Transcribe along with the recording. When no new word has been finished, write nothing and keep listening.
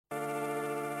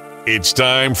It's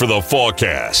time for the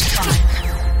Fallcast.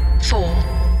 5, 4,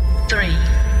 3,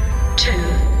 2,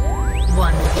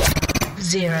 1,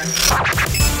 0.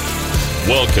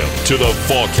 Welcome to the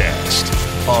Fallcast,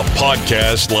 a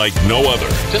podcast like no other.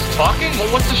 Just talking?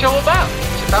 Well, what's the show about?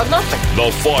 It's about nothing. The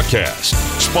Fallcast,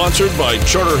 sponsored by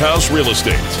Charterhouse Real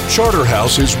Estate.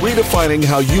 Charterhouse is redefining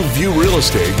how you view real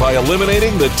estate by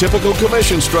eliminating the typical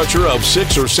commission structure of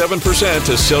 6 or 7%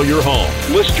 to sell your home.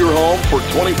 List your home for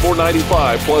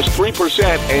 $24.95 plus 3%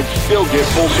 and still get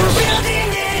full service.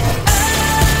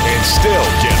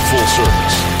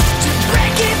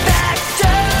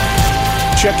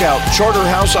 Check out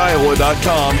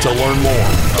CharterhouseIowa.com to learn more.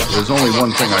 There's only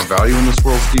one thing I value in this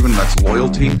world, Stephen, and that's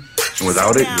loyalty. And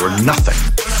without it, you're nothing.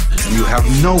 And you have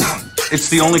no one. It's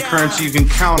the only currency you can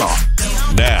count on.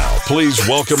 Now, please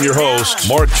welcome your hosts,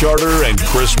 Mark Charter and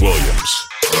Chris Williams.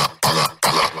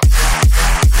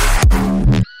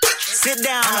 Sit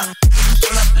down.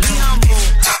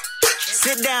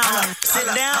 Sit down. Sit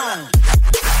down.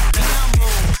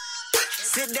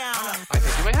 Sit down. I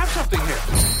think you may have something here.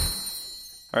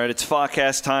 All right, it's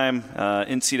Fallcast time,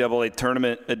 NCAA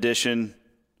Tournament edition.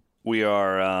 We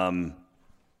are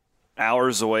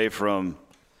hours away from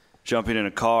jumping in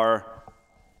a car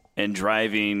and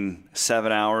driving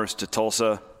 7 hours to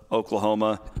Tulsa,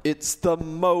 Oklahoma. It's the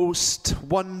most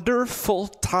wonderful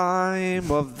time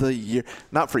of the year.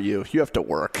 Not for you. You have to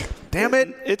work. Damn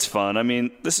it. It's fun. I mean,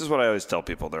 this is what I always tell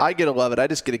people. I get to love it. I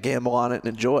just get to gamble on it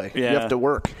and enjoy. Yeah. You have to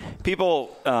work.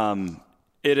 People,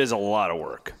 it is a lot of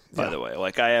work, by the way.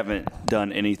 Like, I haven't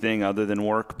done anything other than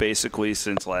work basically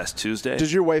since last Tuesday.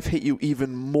 Does your wife hate you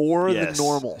even more than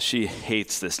normal? She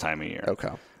hates this time of year.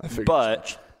 Okay. I figured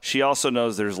But she also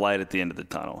knows there's light at the end of the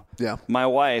tunnel. Yeah. My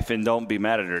wife, and don't be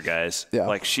mad at her, guys. Yeah.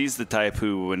 Like, she's the type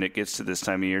who, when it gets to this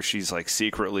time of year, she's like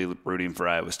secretly rooting for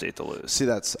Iowa State to lose. See,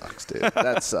 that sucks, dude.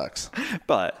 That sucks.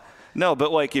 But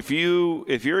like, if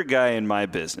you're a guy in my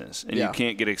business and you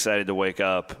can't get excited to wake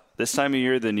up this time of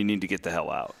year, then you need to get the hell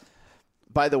out.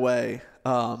 By the way,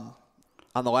 on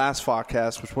the last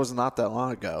podcast, which was not that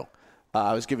long ago,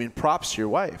 I was giving props to your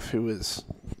wife, who has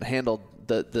handled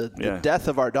the death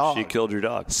of our dog. She killed your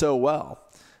dog so well.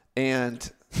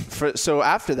 And so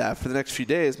after that, for the next few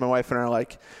days, my wife and I are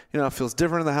like, it feels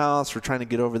different in the house. We're trying to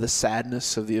get over the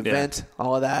sadness of the event,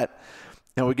 all of that.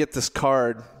 And we get this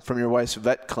card from your wife's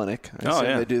vet clinic. I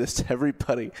assume they do this to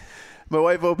everybody. My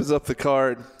wife opens up the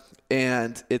card,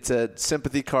 and it's a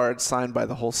sympathy card signed by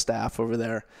the whole staff over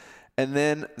there. And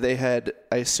then they had,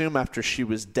 I assume after she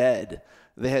was dead,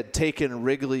 they had taken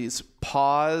Wrigley's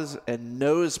paws and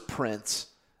nose prints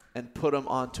and put them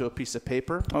onto a piece of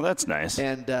paper. Oh, that's nice.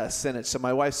 And sent it. So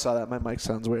my wife saw that. My mic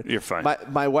sounds weird. You're fine.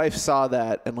 My wife saw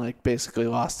that and basically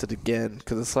lost it again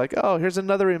because it's like, oh, here's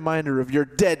another reminder of your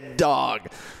dead dog.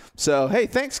 So, hey,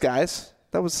 thanks, guys.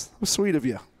 That was sweet of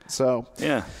you. So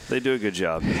yeah, they do a good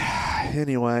job.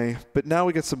 Anyway, but now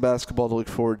we got some basketball to look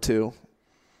forward to.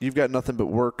 You've got nothing but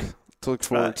work to look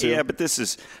forward to. Yeah, but this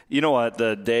is, you know what,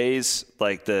 the days,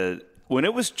 when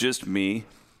it was just me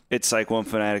at Psych One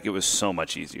Fanatic, it was so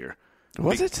much easier.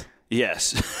 Was it?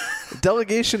 Yes.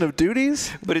 Delegation of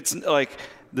duties? But it's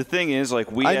the thing is,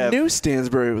 I knew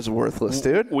Stansbury was worthless,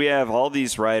 dude. We have all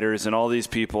these writers and all these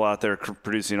people out there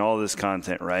producing all this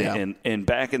content, right? Yeah. And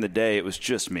back in the day, it was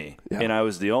just me. Yeah. And I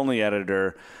was the only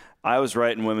editor. I was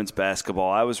writing women's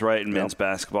basketball. I was writing men's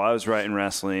basketball. I was writing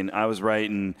wrestling. I was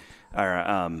writing,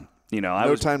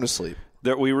 no time to sleep.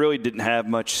 We really didn't have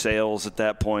much sales at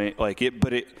that point.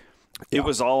 It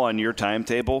was all on your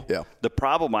timetable. Yeah. The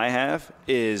problem I have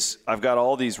is I've got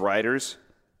all these writers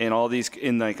and all these,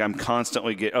 I'm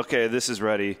constantly okay, this is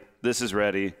ready, this is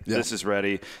ready, this is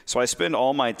ready. So I spend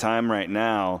all my time right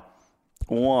now,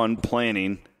 1,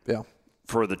 planning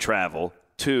for the travel,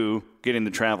 2, getting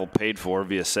the travel paid for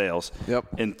via sales,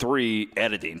 and 3,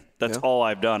 editing. That's all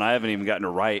I've done. I haven't even gotten to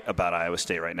write about Iowa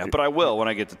State right now, but I will when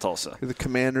I get to Tulsa. You're the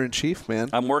commander-in-chief,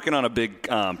 man. I'm working on a big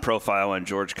profile on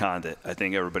George Condit. I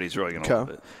think everybody's really going to love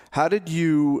it. How did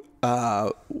you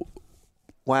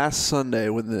last Sunday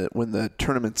when the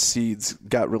tournament seeds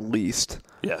got released?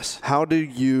 Yes. How do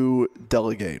you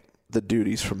delegate the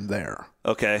duties from there?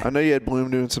 Okay. I know you had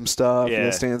Bloom doing some stuff. You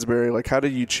had Stansbury. How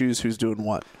did you choose who's doing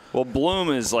what? Well, Bloom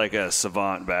is like a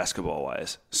savant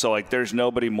basketball-wise. So, there's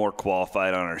nobody more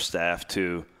qualified on our staff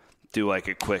to do, a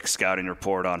quick scouting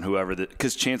report on whoever –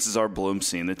 because chances are Bloom's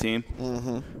seen the team.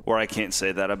 Mm-hmm. Or I can't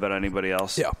say that about anybody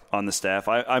else on the staff.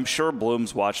 I'm sure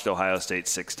Bloom's watched Ohio State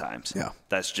 6 times. Yeah.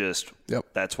 That's just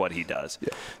 – that's what he does.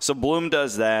 Yeah. So, Bloom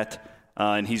does that.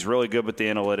 And he's really good with the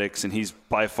analytics, and he's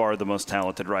by far the most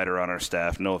talented writer on our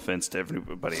staff. No offense to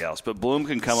everybody else. But Bloom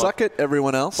can come Suck it,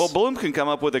 everyone else. Well, Bloom can come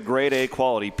up with a grade A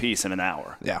quality piece in an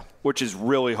hour. Yeah. Which is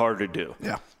really hard to do.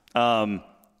 Yeah.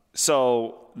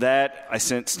 So that I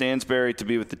sent Stansberry to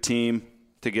be with the team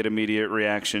to get immediate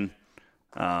reaction.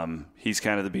 He's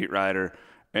kind of the beat writer.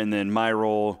 And then my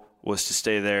role was to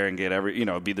stay there and get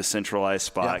be the centralized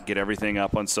spot, get everything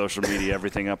up on social media,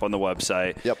 everything up on the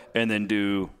website. Yep. And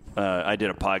then I did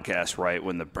a podcast right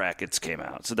when the brackets came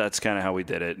out. So that's kind of how we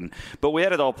did it. But we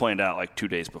had it all planned out like 2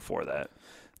 days before that.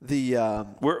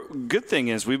 Good thing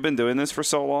is we've been doing this for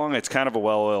so long, it's kind of a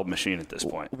well-oiled machine at this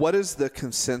point. What is the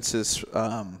consensus?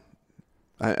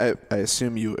 I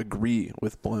assume you agree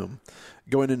with Bloom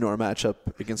going into our matchup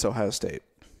against Ohio State.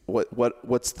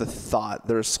 What's the thought?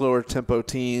 They're a slower tempo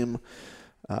team.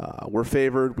 We're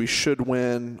favored. We should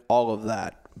win. All of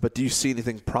that. But do you see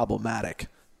anything problematic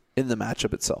in the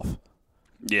matchup itself?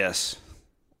 Yes.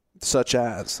 Such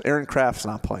as Aaron Kraft's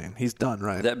not playing. He's done,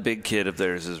 right? That big kid of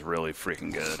theirs is really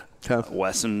freaking good. Okay.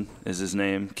 Wesson is his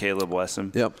name, Caleb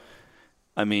Wesson. Yep.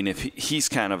 I mean, if he's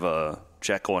kind of a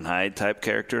Jekyll and Hyde type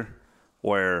character,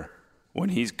 where when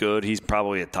he's good, he's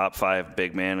probably a top 5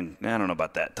 big man. And I don't know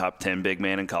about that, top 10 big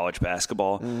man in college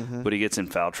basketball, but he gets in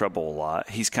foul trouble a lot.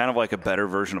 He's kind of like a better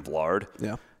version of Lard.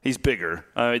 Yeah. He's bigger.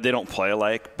 They don't play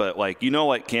alike, but like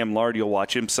Cam Lard, you'll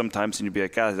watch him sometimes and you'll be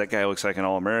like, God, that guy looks like an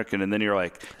All-American. And then you're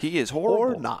like, he is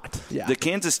horrible. Or not. Yeah. The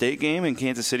Kansas State game in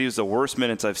Kansas City was the worst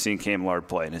minutes I've seen Cam Lard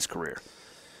play in his career.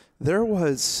 There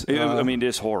was...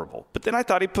 it's horrible. But then I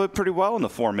thought he played pretty well in the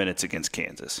 4 minutes against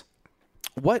Kansas.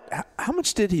 How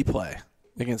much did he play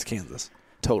against Kansas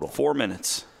total? 4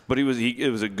 minutes. But it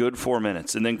was a good 4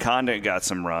 minutes. And then Condit got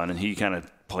some run, and he kind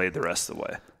of played the rest of the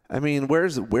way. I mean,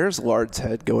 where's Lard's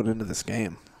head going into this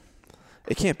game?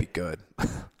 It can't be good.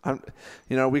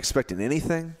 Are we expecting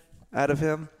anything out of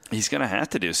him? He's going to have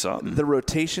to do something. The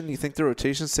rotation, you think the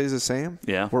rotation stays the same?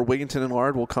 Yeah. Where Wigginton and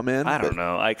Lard will come in? I don't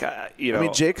know. I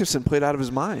mean, Jacobson played out of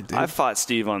his mind, dude. I fought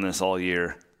Steve on this all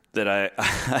year, that I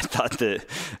thought that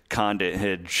Condit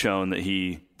had shown that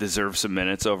he deserved some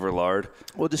minutes over Lard.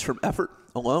 Well, just from effort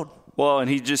alone. Well, and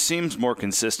he just seems more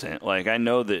consistent. Like, I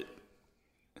know that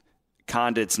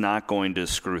Condit's not going to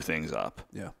screw things up.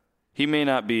 Yeah. He may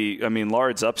not be – I mean,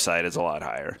 Lard's upside is a lot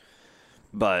higher.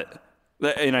 But –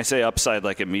 and I say upside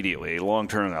like immediately.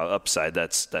 Long-term upside,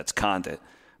 that's Condit.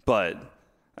 But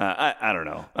I don't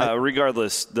know.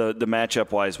 Regardless, the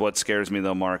matchup-wise, what scares me,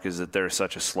 though, Mark, is that they're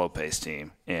such a slow-paced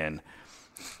team. And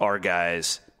our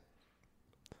guys,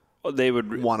 they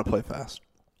would – want to play fast.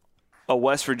 A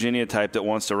West Virginia type that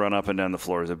wants to run up and down the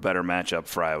floor is a better matchup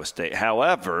for Iowa State.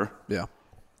 However – yeah.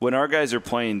 When our guys are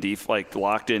playing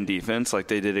locked-in defense like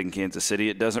they did in Kansas City,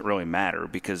 it doesn't really matter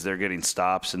because they're getting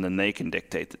stops and then they can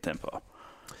dictate the tempo.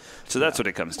 So that's what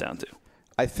it comes down to.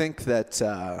 I think that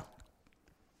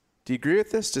do you agree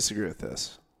with this, disagree with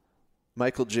this?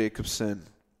 Michael Jacobson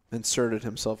inserted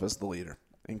himself as the leader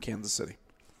in Kansas City.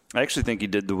 I actually think he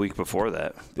did the week before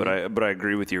that, but I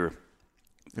agree with your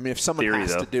I mean, if someone theory,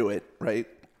 has though. to do it, right,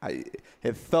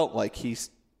 it felt like he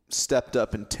stepped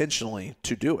up intentionally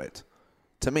to do it.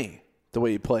 To me, the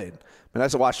way he played. I mean,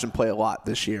 I watched him play a lot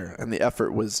this year, and the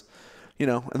effort was,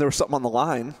 and there was something on the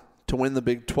line to win the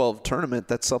Big 12 tournament.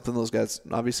 That's something those guys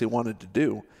obviously wanted to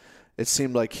do. It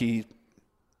seemed like he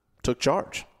took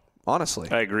charge,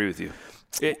 honestly. I agree with you.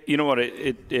 You know what?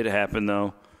 It happened,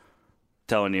 though.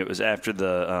 Telling you, it was after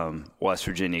the West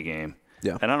Virginia game.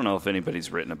 Yeah. And I don't know if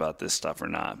anybody's written about this stuff or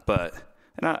not, but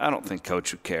I don't think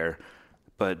Coach would care.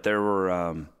 But there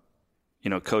were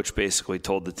Coach basically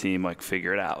told the team,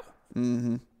 figure it out.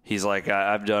 Mm-hmm. He's like,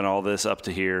 I've done all this up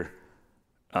to here.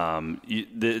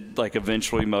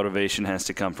 Eventually motivation has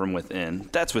to come from within.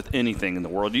 That's with anything in the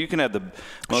world. You can have the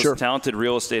most talented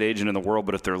real estate agent in the world,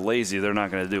 but if they're lazy, they're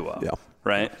not going to do well. Yeah.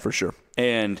 Right? For sure.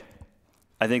 And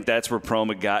I think that's where Prohm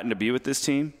had gotten to be with this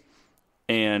team.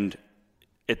 And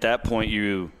at that point,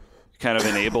 you kind of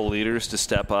enable leaders to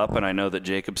step up, and I know that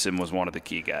Jacobson was one of the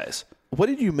key guys. What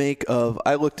did you make of –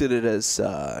 I looked at it as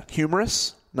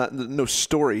humorous, no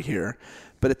story here,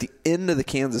 but at the end of the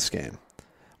Kansas game,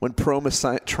 when Prohm is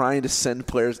trying to send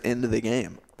players into the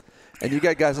game, and you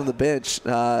got guys on the bench.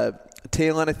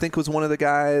 Talon, I think, was one of the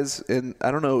guys, and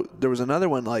I don't know, there was another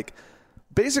one,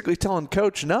 basically telling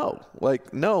Coach no,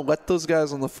 let those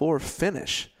guys on the floor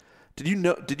finish. Did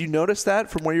you notice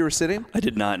that from where you were sitting? I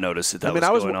did not notice that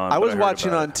was going on. I was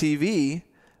watching on TV.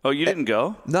 Oh, you didn't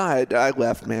go? No, I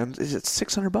left, man. Is it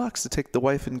 $600 to take the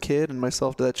wife and kid and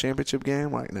myself to that championship game?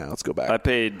 No, let's go back. I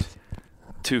paid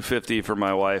 $250 for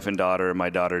my wife and daughter, and my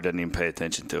daughter didn't even pay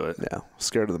attention to it. Yeah,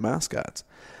 scared of the mascots.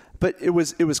 But it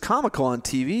was comical on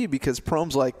TV because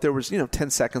Prohm's like, there was, 10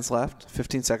 seconds left,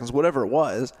 15 seconds, whatever it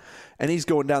was. And he's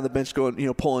going down the bench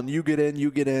going, pulling, you get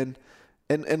in.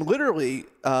 And literally,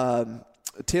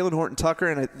 Taylor Horton-Tucker,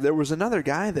 and there was another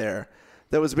guy there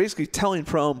that was basically telling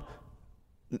Prohm,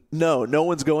 no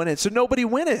one's going in. So nobody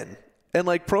went in. And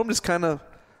like Prohm just kind of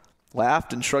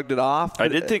laughed and shrugged it off. I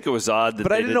did think it was odd that but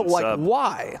they I didn't know sub.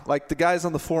 why. Like the guys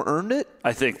on the floor earned it.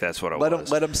 I think that's what it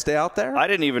was. Let them stay out there. I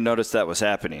didn't even notice that was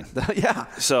happening. Yeah.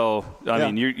 So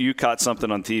I mean, you caught something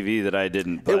on TV that I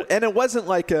didn't. But. And it wasn't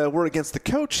like a we're against the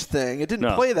coach thing. It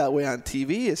didn't play that way on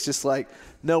TV. It's just like,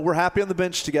 no, we're happy on the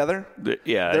bench together.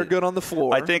 Yeah, they're good on the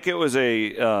floor. I think it was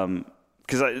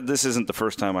because this isn't the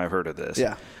first time I've heard of this.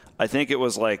 Yeah. I think it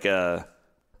was like a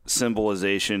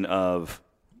symbolization of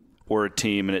we're a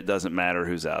team and it doesn't matter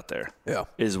who's out there. Yeah.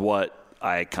 Is what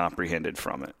I comprehended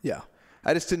from it. Yeah.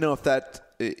 I just didn't know if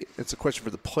it's a question for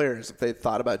the players, if they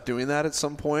thought about doing that at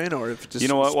some point or if it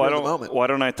just why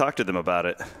don't I talk to them about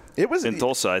it? It was in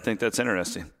Tulsa. I think that's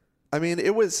interesting. I mean,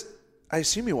 it was. I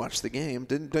assume you watched the game.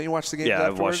 Don't you watch the game? Yeah,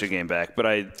 afterwards? I've watched the game back,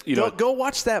 but go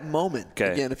watch that moment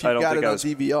again if you got it on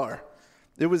DVR.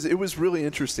 It was really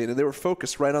interesting, and they were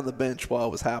focused right on the bench while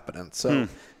it was happening. So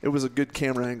it was a good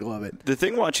camera angle of it. The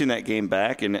thing watching that game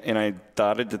back, and I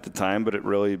thought it at the time, but it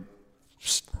really,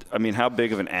 I mean, how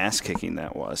big of an ass kicking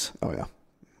that was. Oh yeah,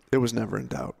 it was never in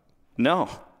doubt. No.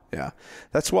 Yeah,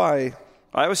 that's why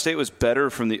Iowa State was better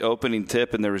from the opening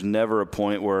tip, and there was never a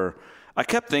point where. I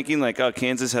kept thinking, like, oh,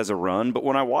 Kansas has a run. But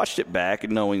when I watched it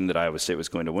back, knowing that Iowa State was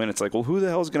going to win, it's like, well, who the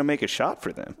hell is going to make a shot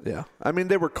for them? Yeah. I mean,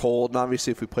 they were cold. And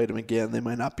obviously, if we played them again, they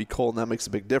might not be cold, and that makes a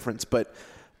big difference. But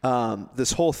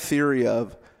this whole theory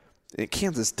of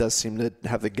Kansas does seem to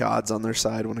have the gods on their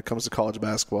side when it comes to college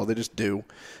basketball. They just do.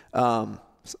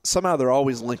 Somehow they're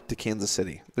always linked to Kansas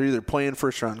City. They're either playing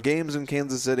first-round games in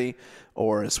Kansas City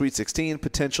or a Sweet 16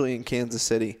 potentially in Kansas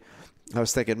City. I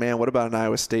was thinking, man, what about an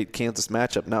Iowa State-Kansas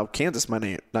matchup? Now, Kansas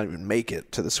might not even make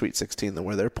it to the Sweet 16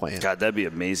 where they're playing. God, that'd be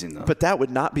amazing, though. But that would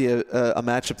not be a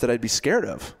matchup that I'd be scared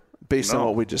of based on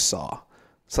what we just saw.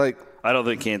 It's like I don't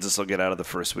think Kansas will get out of the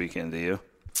first weekend, do you?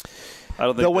 I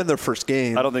don't think they'll win their first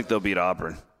game. I don't think they'll beat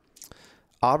Auburn.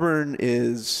 Auburn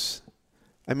is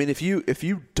 – I mean, if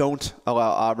you don't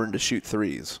allow Auburn to shoot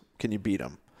threes, can you beat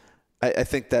them? I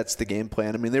think that's the game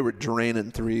plan. I mean, they were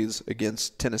draining threes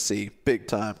against Tennessee big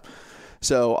time.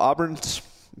 So Auburn's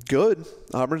good.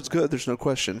 There's no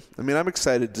question. I mean, I'm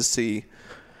excited to see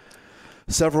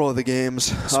several of the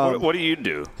games. So what do you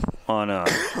do on?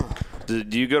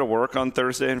 Do you go to work on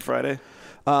Thursday and Friday?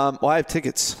 Well, I have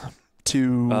tickets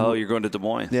to. Oh, you're going to Des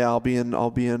Moines. Yeah, I'll be in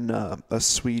a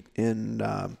suite in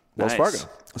Wells Fargo.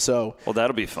 So well,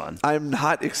 that'll be fun. I'm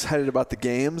not excited about the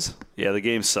games. Yeah, the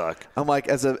games suck. I'm like,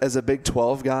 as a Big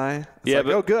 12 guy, but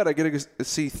oh, good. I get to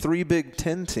see 3 Big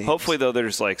 10 teams. Hopefully, though,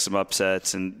 there's like some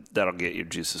upsets, and that'll get your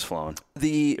juices flowing.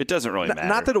 It doesn't really matter.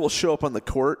 Not that it will show up on the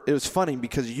court. It was funny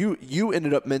because you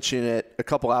ended up mentioning it a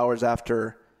couple hours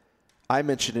after I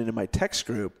mentioned it in my text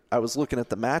group. I was looking at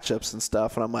the matchups and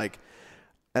stuff, and I'm like,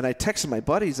 and I texted my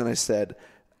buddies, and I said,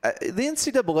 the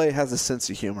NCAA has a sense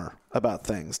of humor about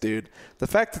things, dude. The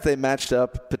fact that they matched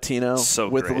up Pitino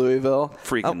with great. Louisville,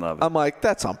 freaking love it. I'm like,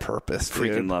 that's on purpose,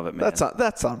 dude. Freaking love it, man.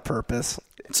 That's on purpose.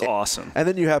 It's awesome. And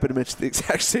then you happen to mention the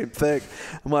exact same thing.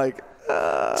 I'm like,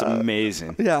 it's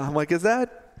amazing. Yeah, I'm like, is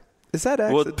that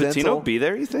accidental? Will Pitino be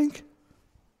there, you think?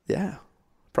 Yeah.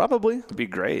 Probably. It'd be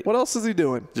great. What else is he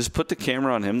doing? Just put the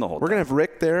camera on him the whole time. We're going to have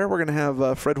Rick there. We're going to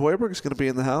have Fred Hoiberg is going to be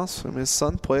in the house. I mean, his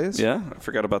son plays. Yeah, I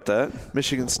forgot about that.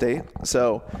 Michigan State.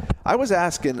 So I was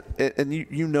asking, and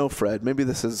you know Fred, maybe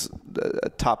this is a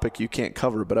topic you can't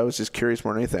cover, but I was just curious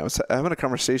more than anything. I was having a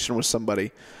conversation with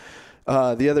somebody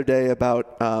the other day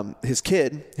about his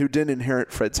kid who didn't inherit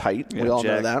Fred's height. Yeah, we all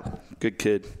Jack, know that. Good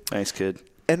kid. Nice kid.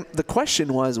 And the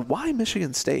question was, why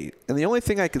Michigan State? And the only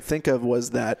thing I could think of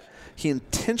was that he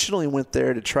intentionally went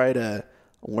there to try to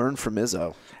learn from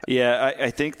Izzo. Yeah,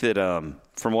 I think that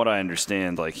from what I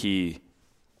understand, like he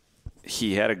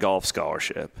had a golf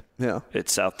scholarship at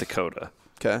South Dakota.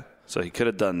 Okay. So he could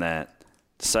have done that,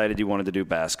 decided he wanted to do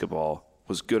basketball,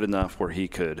 was good enough where he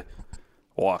could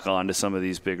walk on to some of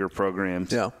these bigger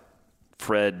programs. Yeah.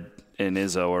 Fred and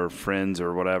Izzo are friends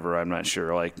or whatever, I'm not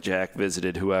sure. Like Jack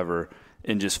visited whoever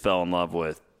and just fell in love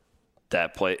with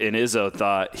that play. And Izzo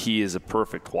thought he is a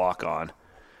perfect walk-on.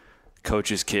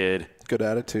 Coach's kid. Good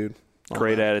attitude.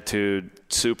 Great attitude.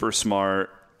 Super smart.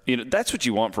 You know, that's what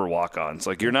you want for walk-ons.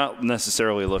 Like, you're not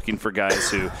necessarily looking for guys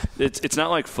who it's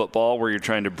not like football where you're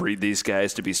trying to breed these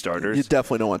guys to be starters. You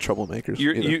definitely don't want troublemakers.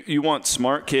 You want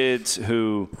smart kids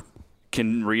who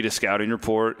can read a scouting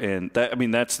report, and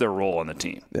that's their role on the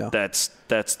team. Yeah.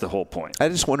 That's the whole point. I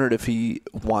just wondered if he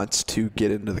wants to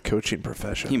get into the coaching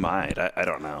profession. He might. I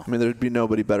don't know. I mean, there'd be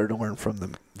nobody better to learn from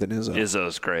them than Izzo.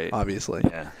 Izzo's great. Obviously.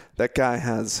 Yeah. That guy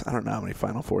has, I don't know how many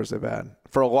Final Fours they've had.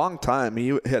 For a long time,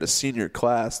 he had a senior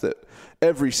class that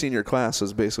every senior class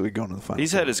was basically going to the Final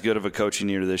He's Four. had as good of a coaching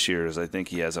year this year as I think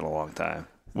he has in a long time.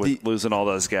 With losing all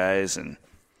those guys.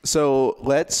 So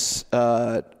let's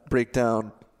break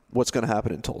down what's going to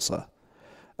happen in Tulsa.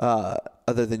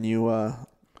 Other than you, I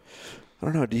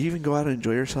don't know, do you even go out and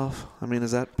enjoy yourself? I mean,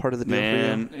 is that part of the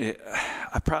deal for you?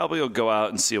 I probably will go out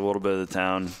and see a little bit of the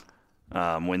town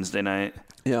Wednesday night.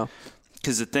 Yeah.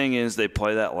 Because the thing is, they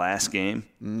play that last game,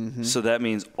 so that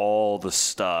means all the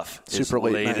stuff Super is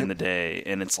late late night. in the day,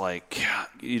 and it's like God,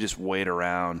 you just wait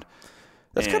around.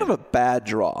 That's kind of a bad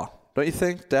draw, don't you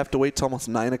think? To have to wait till almost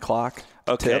 9 o'clock.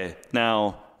 Okay,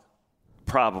 now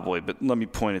probably, but let me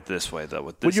point it this way though.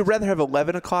 With this, Would you rather have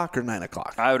 11 o'clock or 9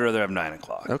 o'clock? I would rather have 9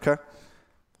 o'clock. Okay.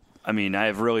 I mean, I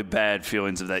have really bad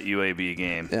feelings of that UAB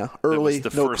game. Yeah, It early, was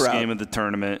the no first crowd. game of the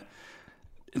tournament.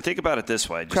 And think about it this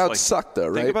way. Just Crowds suck, though,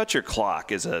 right? Think about your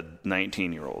clock as a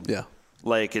 19-year-old. Yeah.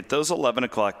 Like at those 11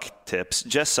 o'clock tips,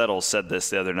 Jess Settles said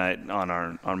this the other night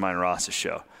on mine Ross's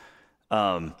show.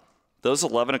 Those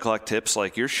 11 o'clock tips,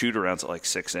 like your shoot arounds at like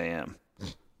 6 a.m.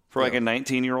 For like a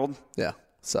 19-year-old. Yeah.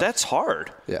 Sucks. That's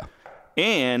hard. Yeah.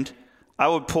 And I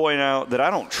would point out that I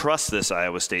don't trust this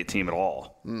Iowa State team at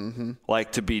all. Mm-hmm.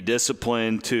 Like to be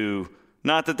disciplined, to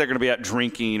not that they're going to be out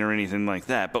drinking or anything like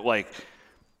that, but like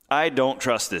I don't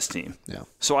trust this team. Yeah.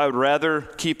 So I would rather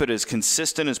keep it as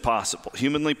consistent as possible,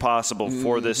 humanly possible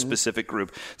for this specific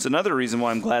group. It's another reason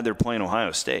why I'm glad they're playing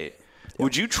Ohio State. Yeah.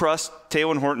 Would you trust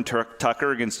Taylor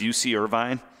Horton-Tucker against UC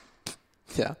Irvine?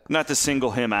 Yeah. Not to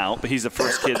single him out, but he's the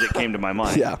first kid that came to my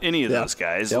mind. Yeah. Any of Yeah. those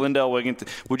guys. Yep. Lindell Wiggins.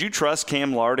 Would you trust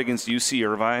Cam Lard against UC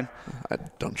Irvine? I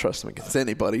don't trust them against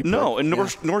anybody. No, but, and yeah.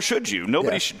 nor should you.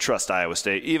 Nobody Yeah. should trust Iowa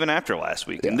State, even after last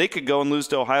week. And Yeah. they could go and lose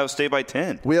to Ohio State by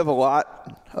 10. We have a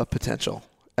lot of potential,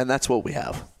 and that's what we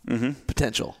have. Mm-hmm.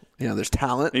 Potential. You know, there's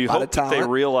talent, You a lot hope of that talent. they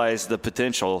realize the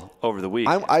potential over the week.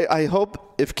 I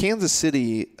hope if Kansas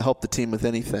City helped the team with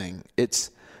anything,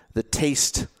 it's the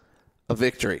taste of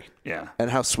victory. Yeah. And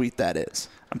how sweet that is.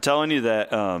 I'm telling you that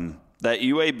that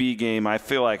UAB game, I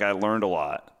feel like I learned a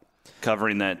lot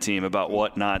covering that team about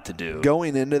what not to do.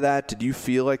 Going into that, did you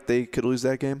feel like they could lose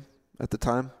that game at the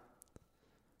time?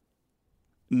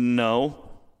 No.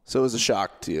 So it was a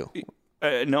shock to you.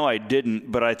 No, I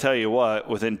didn't. But I tell you what,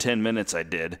 within 10 minutes I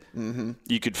did. Mm-hmm.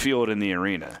 You could feel it in the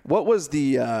arena. What was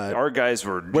the Our guys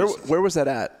were just where was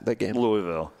that game?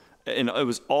 Louisville. And it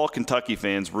was all Kentucky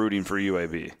fans rooting for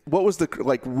UAB. What was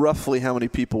roughly how many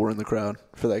people were in the crowd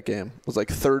for that game? It was like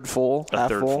third full,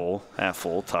 half full? Half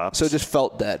full, tops. So it just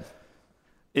felt dead.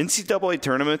 NCAA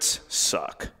tournaments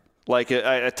suck. Like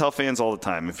I tell fans all the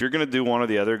time, if you're going to do one or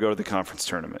the other, go to the conference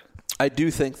tournament. I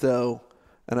do think, though,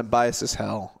 and I'm biased as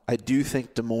hell, I do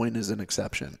think Des Moines is an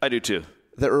exception. I do too.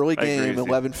 The early I agree game, with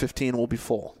you. 11-15, will be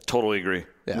full. Totally agree.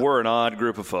 Yeah. We're an odd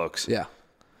group of folks. Yeah.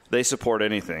 They support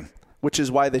anything. Which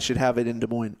is why they should have it in Des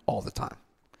Moines all the time.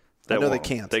 I know they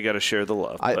can't. They got to share the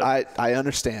love. I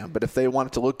understand, but if they want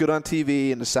it to look good on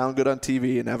TV and to sound good on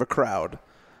TV and have a crowd,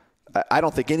 I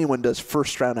don't think anyone does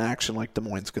first-round action like Des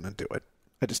Moines is going to do it.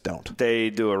 I just don't.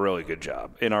 They do a really good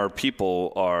job, and our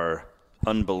people are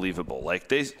unbelievable. Like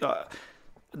Des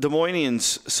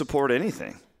Moinians support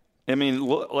anything. I mean,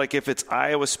 look, like if it's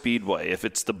Iowa Speedway, if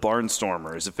it's the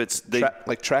Barnstormers, if it's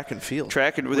like track and field.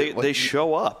 They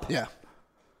show up. Yeah.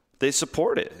 They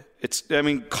support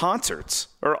it. Concerts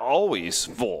are always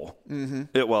full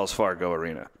at Wells Fargo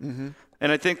Arena. Mm-hmm.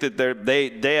 And I think that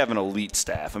they have an elite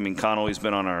staff. I mean, Connolly's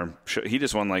been on our show. He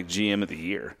just won like GM of the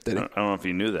year. Did he? I don't know if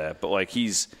you knew that, but like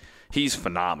he's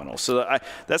phenomenal. So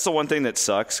that's the one thing that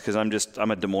sucks because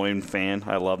I'm a Des Moines fan.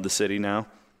 I love the city now.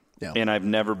 Yeah. And I've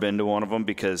never been to one of them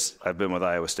because I've been with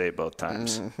Iowa State both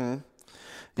times. Mm-hmm.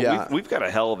 But Yeah. we've got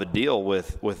a hell of a deal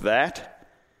with that.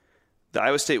 The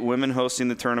Iowa State women hosting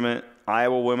the tournament.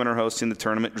 Iowa women are hosting the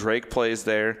tournament. Drake plays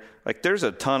there. Like, there's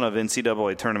a ton of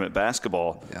NCAA tournament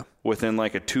basketball within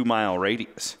like a 2-mile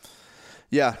radius.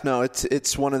 Yeah, no,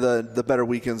 it's one of the better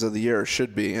weekends of the year. It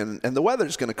should be, and the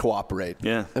weather's going to cooperate.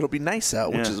 Yeah, it'll be nice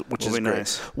out, which is great.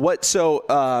 Nice. What? So,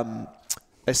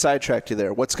 I sidetracked you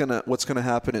there. What's gonna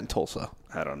happen in Tulsa?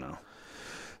 I don't know.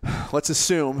 Let's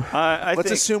assume. Let's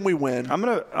assume we win. I'm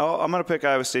gonna pick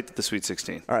Iowa State to the Sweet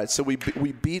 16. All right, so we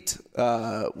beat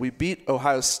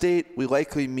Ohio State. We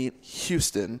likely meet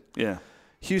Houston. Yeah.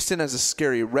 Houston has a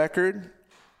scary record.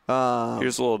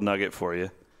 Here's a little nugget for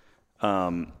you.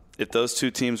 If those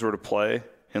two teams were to play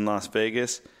in Las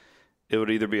Vegas, It would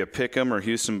either be a pick 'em or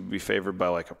Houston would be favored by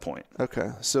like a point.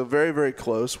 Okay, so very, very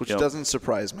close, which doesn't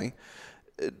surprise me.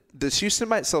 Does Houston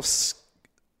by itself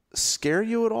scare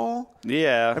you at all?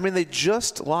 Yeah. I mean, they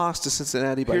just lost to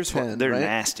Cincinnati by 10. They're right?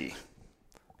 nasty.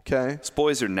 Okay. These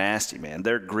boys are nasty, man.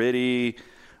 They're gritty.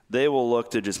 They will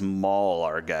look to just maul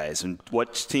our guys. And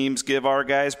what teams give our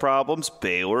guys problems?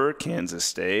 Baylor, Kansas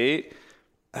State.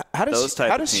 How does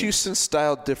teams. Houston's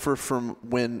style differ from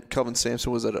when Kelvin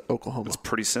Sampson was at Oklahoma? It's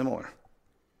pretty similar.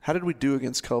 How did we do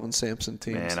against Kelvin Sampson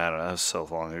teams? Man, I don't know. That was so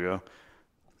long ago.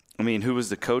 I mean, who was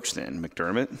the coach then?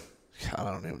 McDermott? I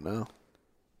don't even know.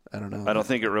 I don't know. I don't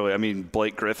think it really – I mean,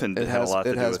 Blake Griffin had a lot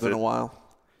to do with it. It has been a while.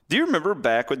 Do you remember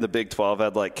back when the Big 12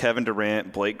 had like Kevin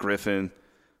Durant, Blake Griffin,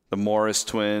 the Morris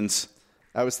twins?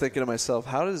 I was thinking to myself,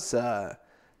 how's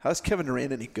Kevin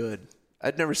Durant any good?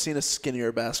 I'd never seen a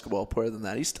skinnier basketball player than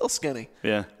that. He's still skinny.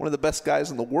 Yeah. One of the best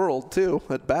guys in the world, too,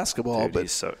 at basketball.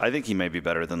 Dude, I think he may be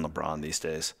better than LeBron these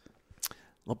days.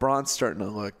 LeBron's starting to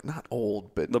look not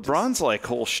old, but LeBron's like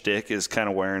whole shtick is kind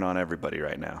of wearing on everybody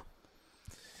right now.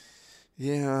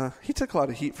 Yeah, he took a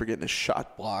lot of heat for getting his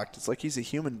shot blocked. It's like he's a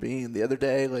human being. The other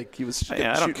day, like he was. I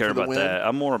don't care about that.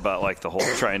 I'm more about like the whole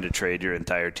trying to trade your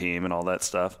entire team and all that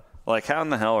stuff. Like, how in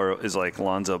the hell is like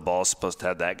Lonzo Ball supposed to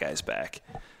have that guy's back?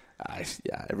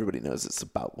 Yeah, everybody knows it's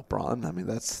about LeBron. I mean,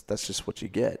 that's just what you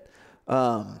get.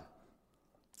 All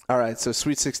right, so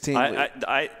Sweet 16.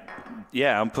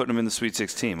 I'm putting them in the Sweet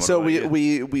 16. So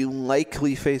we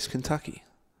likely face Kentucky.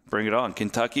 Bring it on.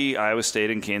 Kentucky, Iowa State,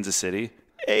 and Kansas City.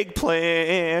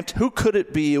 Eggplant. Who could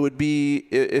it be? It would be,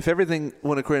 if everything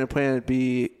went according to plan, it'd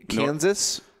be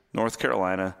Kansas, North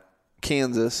Carolina,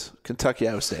 Kansas, Kentucky,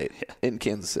 Iowa State, in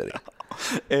Kansas City.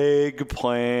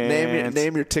 Eggplant.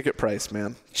 Name your ticket price,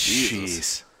 man.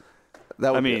 Jeez.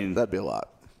 That'd be a lot.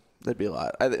 That'd be a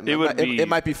lot. It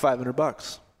might be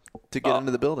 $500 to get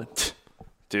into the building.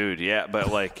 Dude, yeah,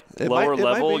 but like lower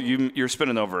level, you're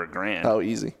spending over $1,000. Oh,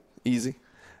 easy.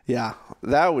 Yeah,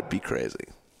 that would be crazy.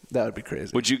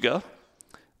 Would you go?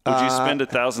 Would you spend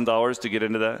 $1,000 to get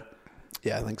into that?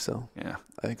 Yeah, I think so. Yeah.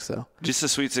 I think so. Just a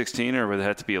Sweet 16, or would it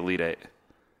have to be Elite 8?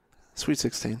 Sweet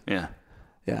 16. Yeah.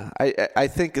 Yeah. I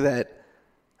think that,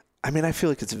 I mean, I feel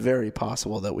like it's very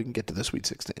possible that we can get to the Sweet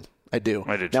 16. I do.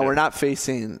 I do now, too. we're not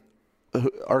facing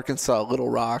Arkansas, Little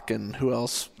Rock, and who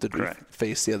else did we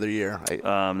face the other year?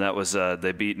 That was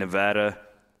they beat Nevada.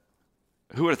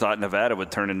 Who would have thought Nevada would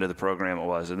turn into the program it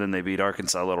was? And then they beat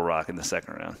Arkansas Little Rock in the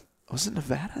second round. Was it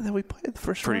Nevada that we played the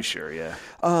first round? Pretty sure, yeah.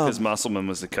 Because Musselman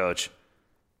was the coach.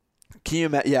 Can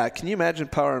you imagine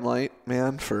Power and Light,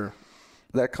 man, for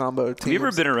that combo team? Have you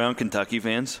ever been around Kentucky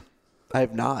fans? I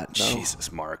have not. No. Jesus,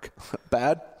 Mark.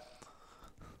 Bad?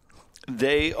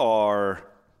 They are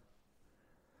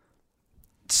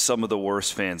some of the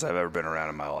worst fans I've ever been around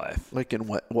in my life. Like in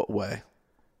what way?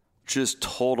 Just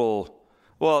total.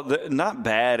 Well, not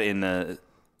bad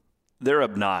they're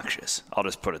obnoxious. I'll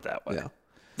just put it that way. Yeah.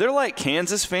 They're like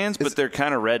Kansas fans, but they're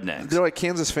kind of rednecks. They're like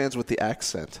Kansas fans with the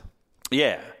accent.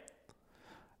 Yeah.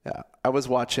 Yeah. I was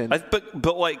watching.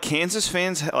 But like Kansas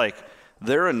fans, like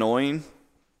they're annoying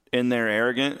and they're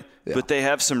arrogant, but they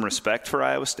have some respect for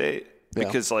Iowa State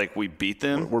because like we beat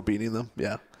them. We're beating them.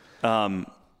 Yeah.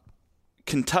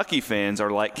 Kentucky fans are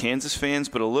like Kansas fans,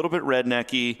 but a little bit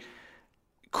rednecky.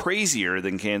 Crazier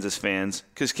than Kansas fans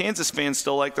because Kansas fans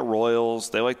still like the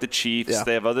Royals. They like the Chiefs. Yeah.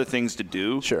 They have other things to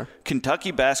do. Sure.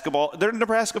 Kentucky basketball, they're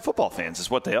Nebraska football fans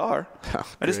is what they are. Oh,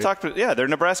 I just talked to, they're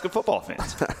Nebraska football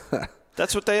fans.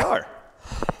 That's what they are.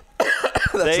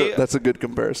 That's a good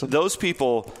comparison. Those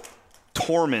people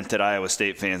tormented Iowa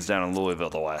State fans down in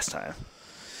Louisville the last time.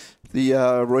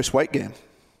 The Royce White game,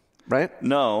 right?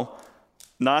 No,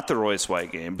 not the Royce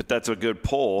White game, but that's a good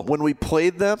poll. When we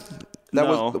played them,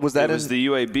 was that the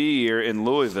UAB year in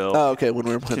Louisville. Oh, okay. When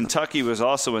we were playing Kentucky was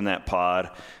also in that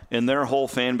pod, and their whole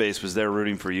fan base was there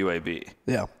rooting for UAB.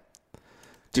 Yeah.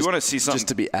 Do you want to see something just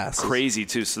to be asses. Crazy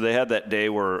too? So they had that day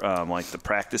where, like the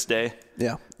practice day.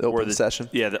 Yeah, the open session.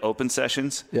 Yeah, the open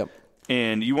sessions. Yep.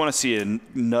 And you want to see a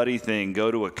nutty thing?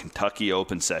 Go to a Kentucky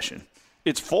open session.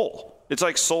 It's full. It's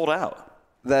like sold out.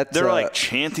 They're like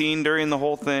chanting during the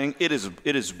whole thing. It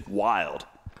is wild.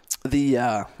 I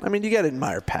mean, you got to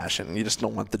admire passion. You just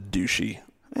don't want the douchey.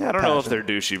 Yeah, I don't know if they're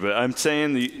douchey, but I'm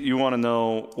saying you want to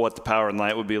know what the Power and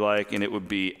Light would be like, and it would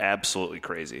be absolutely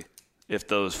crazy if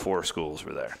those four schools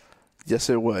were there. Yes,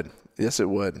 it would.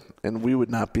 And we would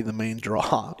not be the main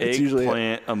draw. It's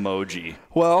Eggplant emoji.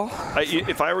 Well,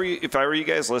 if I were you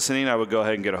guys listening, I would go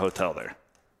ahead and get a hotel there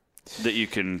that you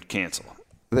can cancel.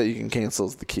 That you can cancel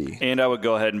is the key. And I would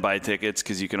go ahead and buy tickets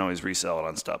because you can always resell it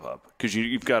on StubHub. Because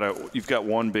you've got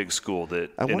one big school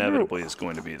that inevitably is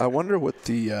going to be there. I wonder what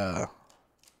the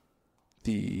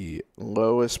the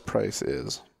lowest price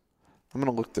is. I'm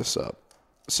going to look this up.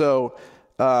 So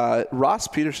Ross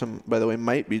Peterson, by the way,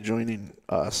 might be joining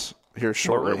us here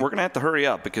shortly. We're going to have to hurry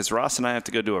up because Ross and I have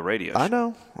to go do a radio show.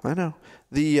 I know.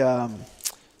 The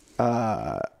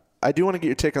I do want to get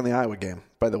your take on the Iowa game,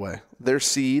 by the way. Their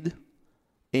seed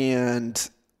and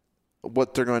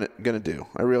what they're going to do.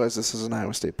 I realize this is an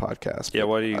Iowa State podcast. Yeah,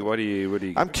 what do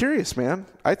you? I'm curious, man.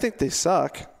 I think they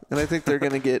suck, and I think they're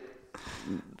going to get.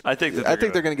 I think they're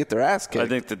going to get their ass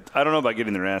kicked. I don't know about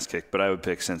getting their ass kicked, but I would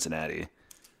pick Cincinnati.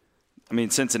 I mean,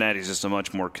 Cincinnati's just a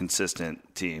much more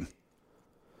consistent team.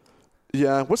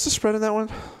 Yeah, what's the spread in that one?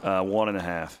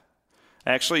 1.5.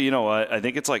 Actually, you know what? I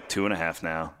think it's like 2.5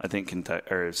 now. I think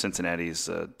Cincinnati's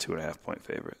a 2.5-point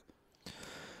favorite.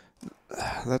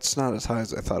 That's not as high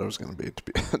as I thought it was going to be.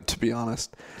 To be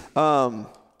honest, why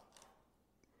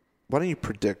don't you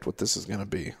predict what this is going to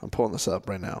be? I'm pulling this up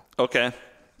right now. Okay.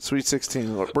 Sweet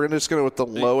 16. We're just going to go with the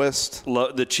lowest,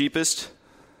 the cheapest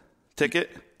ticket.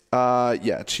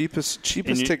 Yeah, cheapest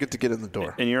ticket to get in the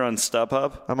door. And you're on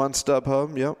StubHub. I'm on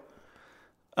StubHub. Yep.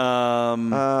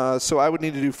 So I would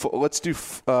need to do let's do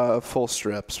full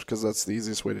strips because that's the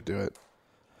easiest way to do it.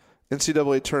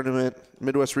 NCAA tournament,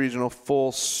 Midwest Regional,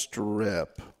 full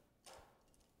strip.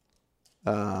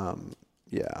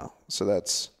 Yeah, so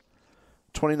that's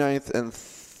 29th and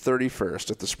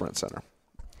 31st at the Sprint Center.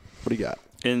 What do you got?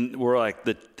 And we're like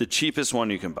the cheapest one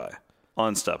you can buy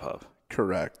on StubHub.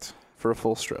 Correct. For a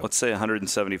full strip. Let's say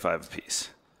 $175 a piece.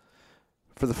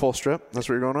 For the full strip? That's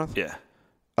what you're going with? Yeah.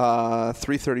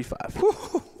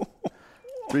 $335.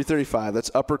 $335.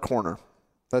 That's upper corner.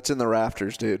 That's in the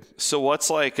rafters, dude. So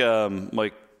what's like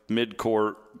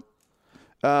mid-court,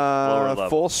 lower level?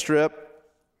 Full strip.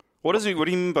 What do you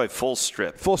mean by full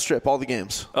strip? Full strip, all the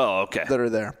games. Oh, okay. That are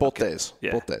there. Both days.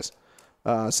 Yeah. Both days.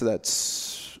 So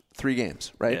that's 3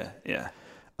 games, right? Yeah.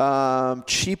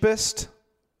 Cheapest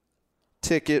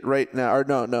ticket right now, or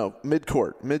no,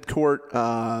 mid-court,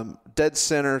 dead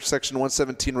center, section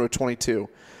 117, row 22.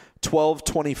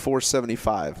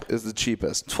 $1,224.75 is the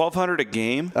cheapest. $1,200 a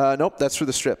game? Nope, that's for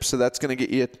the strip. So that's going to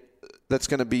get you. That's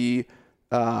going to be.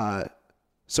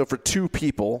 So for 2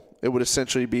 people, it would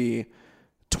essentially be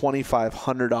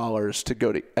 $2,500 to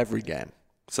go to every game.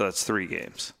 So that's 3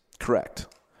 games. Correct.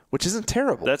 Which isn't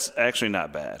terrible. That's actually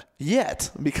not bad. Yet,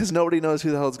 because nobody knows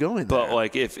who the hell's going there. But,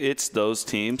 like, if it's those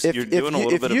teams, you're doing a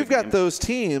little bit of a If you've got those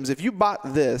teams, if you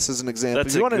bought this as an example.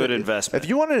 That's a good investment. If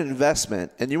you want an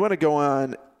investment and you want to go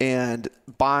on and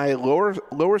buy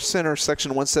lower center, section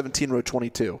 117, row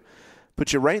 22,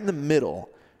 put you right in the middle,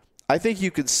 I think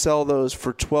you could sell those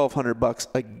for $1,200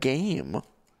 a game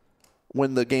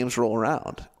when the games roll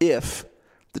around, if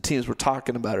the teams we're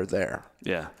talking about are there.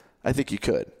 Yeah. I think you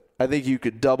could. I think you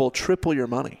could double, triple your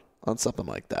money on something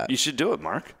like that. You should do it,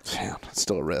 Mark. Damn, it's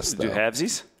still a risk, though. Do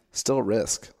halvesies? Still a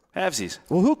risk. Halvesies.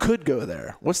 Well, who could go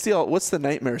there? What's the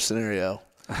nightmare scenario?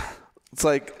 It's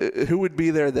like, who would be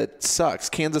there that sucks?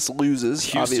 Kansas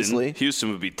loses, obviously.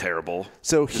 Houston would be terrible.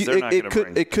 So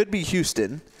it could be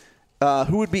Houston.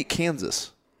 Who would beat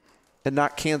Kansas and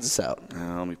knock Kansas out?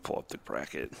 Let me pull up the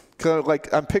bracket.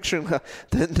 Like, I'm picturing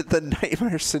the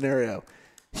nightmare scenario.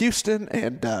 Houston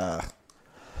and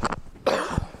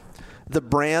the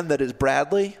brand that is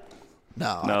Bradley?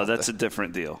 No, that's a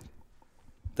different deal.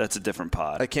 That's a different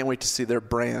pod. I can't wait to see their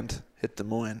brand hit Des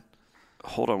Moines.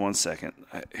 Hold on one second.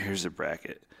 Here's a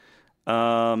bracket.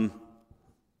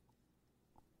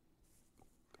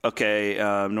 Okay,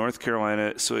 North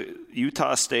Carolina. So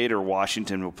Utah State or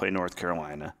Washington will play North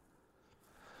Carolina.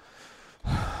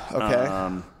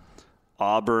 Okay.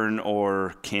 Auburn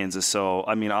or Kansas. So,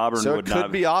 I mean, Auburn so would it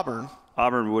could be Auburn.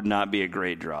 Auburn would not be a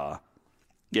great draw.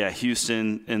 Yeah,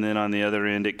 Houston, and then on the other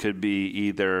end, it could be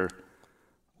either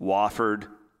Wofford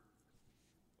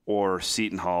or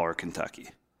Seton Hall or Kentucky.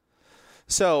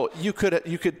 So you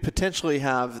could potentially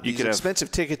have these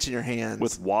expensive tickets in your hands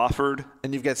with Wofford,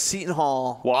 and you've got Seton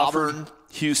Hall, Wofford, Auburn,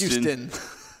 Houston.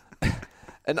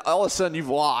 And all of a sudden you've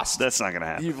lost. That's not going to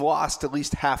happen. You've lost at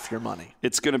least half your money.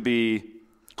 It's going to be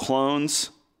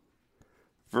Clones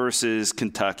versus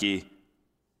Kentucky,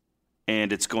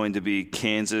 and it's going to be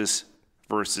Kansas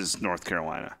versus North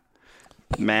Carolina.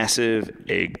 Massive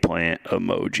eggplant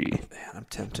emoji. Man, I'm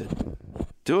tempted.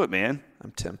 Do it, man.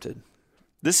 I'm tempted.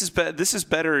 This is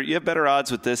better. You have better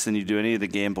odds with this than you do any of the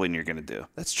gambling you're going to do.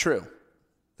 That's true.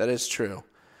 That is true.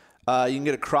 You can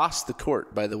get across the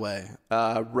court, by the way.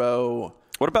 Row.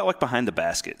 What about like behind the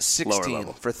basket?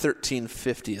 16 for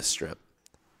 $13.50 a strip.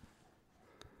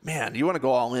 Man, you want to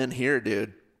go all in here,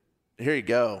 dude. Here you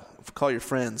go. Call your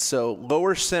friends. So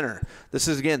lower center. This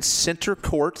is, again, center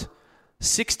court.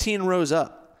 16 rows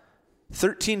up.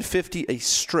 $13.50 a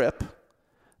strip.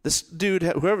 This dude,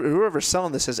 whoever's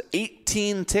selling this, has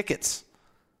 18 tickets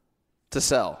to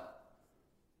sell.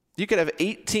 You could have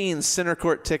 18 center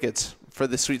court tickets for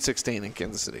the Sweet 16 in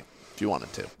Kansas City if you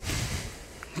wanted to.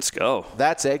 Let's go.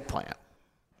 That's eggplant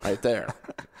right there.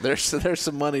 There's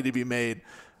some money to be made.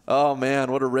 Oh,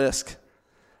 man, what a risk.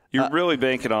 You're really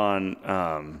banking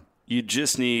on you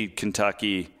just need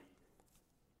Kentucky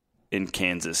and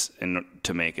Kansas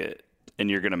to make it, and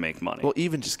you're going to make money. Well,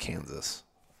 even just Kansas.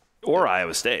 Or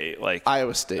Iowa State.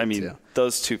 Iowa State, I mean, too.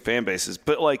 those two fan bases.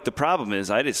 But, the problem is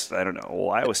I don't know.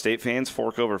 Will Iowa State fans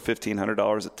fork over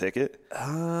 $1,500 a ticket?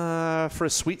 For a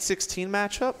Sweet 16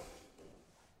 matchup?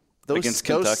 Against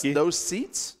Kentucky? Those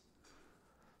seats?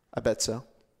 I bet so.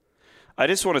 I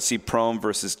just want to see Prohm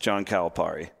versus John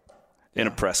Calipari in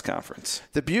a press conference.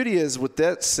 The beauty is with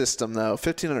that system, though,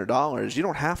 $1,500, you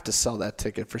don't have to sell that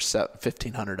ticket for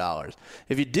 $1,500.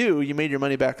 If you do, you made your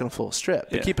money back on a full strip.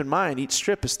 But keep in mind, each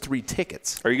strip is 3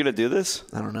 tickets. Are you going to do this?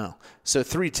 I don't know. So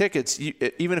 3 tickets,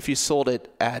 even if you sold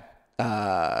it at,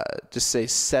 just say,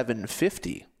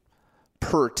 $750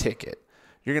 per ticket,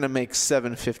 you're going to make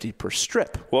 $750 per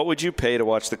strip. What would you pay to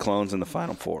watch the Clones in the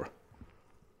Final Four?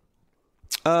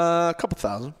 A couple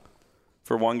thousand.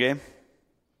 For one game?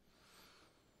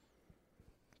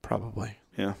 Probably.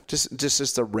 Yeah.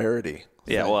 Just a rarity.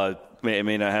 Yeah, well, it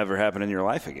may not ever happen in your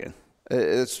life again.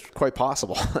 It's quite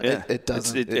possible. Yeah. It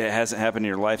doesn't. It hasn't happened in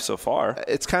your life so far.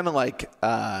 It's kind of like,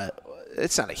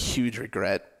 it's not a huge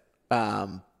regret,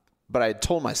 but I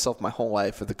told myself my whole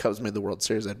life if the Cubs made the World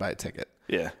Series, I'd buy a ticket.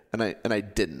 Yeah. And I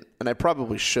didn't. And I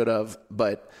probably should have,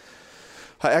 but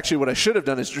actually what I should have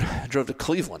done is drove to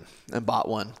Cleveland and bought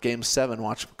one. Game 7,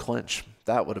 watch them clinch.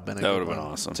 That would have been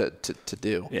awesome to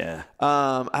do. Yeah.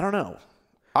 I don't know.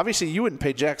 Obviously, you wouldn't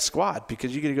pay jack squat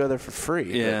because you get to go there for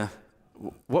free. Yeah.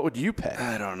 What would you pay?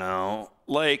 I don't know.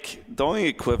 The only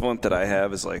equivalent that I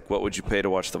have is what would you pay to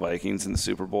watch the Vikings in the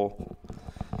Super Bowl?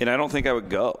 And I don't think I would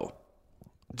go.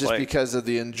 Just because of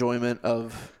the enjoyment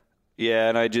of. Yeah,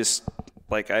 and I just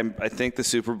I think the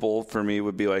Super Bowl for me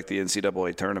would be like the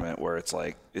NCAA tournament where it's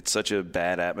it's such a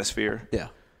bad atmosphere. Yeah.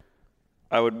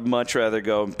 I would much rather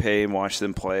go and pay and watch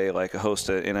them play host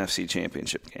an NFC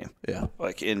championship game. Yeah.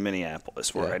 In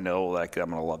Minneapolis where I know I'm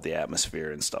going to love the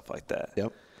atmosphere and stuff like that.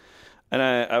 Yep. And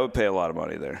I would pay a lot of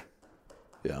money there.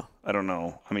 Yeah. I don't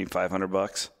know. I mean,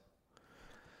 $500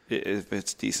 if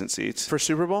it's decent seats. For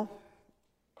Super Bowl?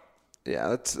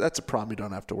 Yeah, that's a problem you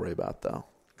don't have to worry about, though,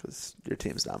 because your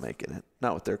team's not making it.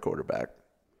 Not with their quarterback.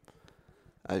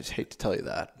 I just hate to tell you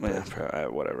that. Yeah,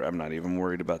 whatever. I'm not even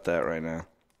worried about that right now.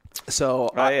 So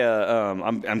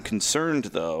I'm concerned,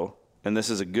 though, and this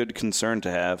is a good concern to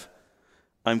have.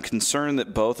 I'm concerned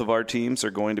that both of our teams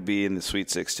are going to be in the Sweet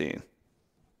 16,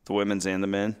 the women's and the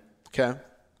men. Okay.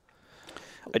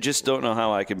 I just don't know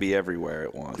how I can be everywhere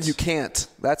at once. You can't.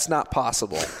 That's not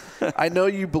possible. I know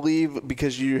you believe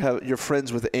because you're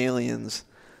friends with aliens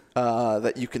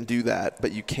that you can do that,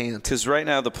 but you can't. Because right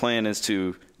now the plan is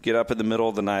to get up in the middle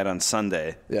of the night on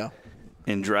Sunday. Yeah.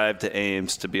 And drive to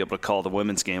Ames to be able to call the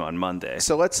women's game on Monday.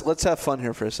 So let's have fun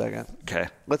here for a second. Okay.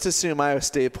 Let's assume Iowa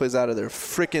State plays out of their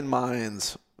freaking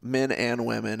minds, men and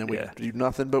women, and we do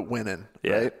nothing but winning,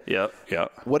 right? Yep.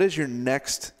 What does your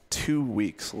next 2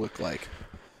 weeks look like?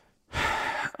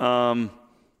 You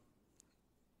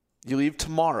leave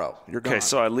tomorrow. You're gone. Okay,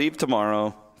 so I leave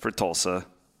tomorrow for Tulsa,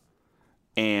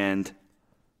 and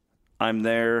I'm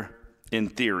there in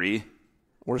theory.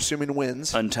 We're assuming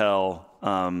wins. Until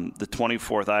the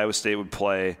 24th, Iowa State would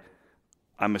play,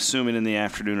 I'm assuming in the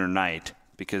afternoon or night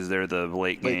because they're the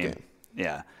late game.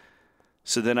 Yeah.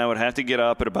 So then I would have to get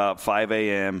up at about 5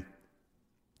 a.m.,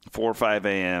 4 or 5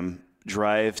 a.m.,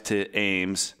 drive to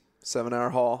Ames. 7-hour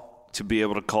haul. To be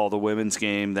able to call the women's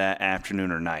game that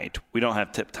afternoon or night. We don't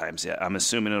have tip times yet. I'm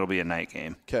assuming it'll be a night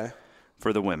game. Okay.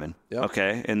 For the women. Yep.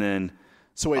 Okay. And then.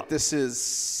 So wait, this is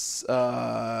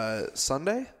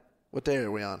Sunday? What day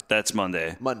are we on? That's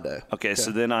Monday. Monday. Okay.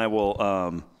 So then I will,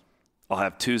 I'll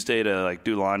have Tuesday to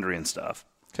do laundry and stuff.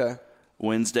 Okay.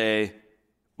 Wednesday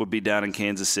would be down in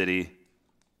Kansas City.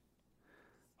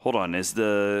 Hold on. Is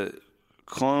the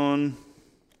Clone.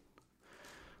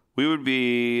 We would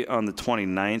be on the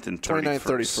 29th and 31st. 29th,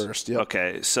 31st, yep.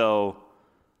 Okay, so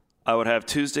I would have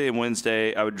Tuesday and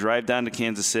Wednesday. I would drive down to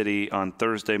Kansas City on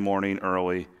Thursday morning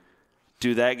early,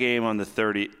 do that game on the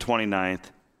 29th,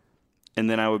 and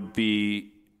then I would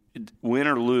be win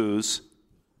or lose.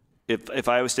 If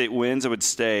Iowa State wins, I would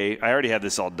stay. I already have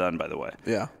this all done, by the way.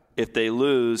 Yeah. If they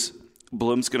lose,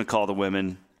 Bloom's going to call the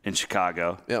women in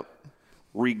Chicago. Yep.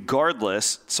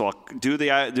 Regardless, so I'll do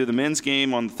the men's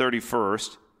game on the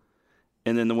 31st.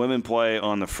 and then the women play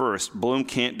on the 1st. Bloom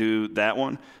can't do that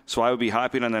one, so I would be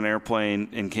hopping on an airplane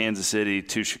in Kansas City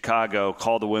to Chicago,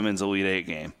 call the women's Elite Eight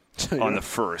game on the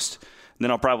 1st. And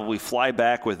then I'll probably fly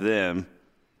back with them,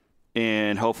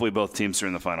 and hopefully both teams are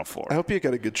in the Final Four. I hope you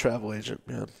got a good travel agent,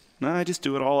 man. No, I just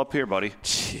do it all up here, buddy.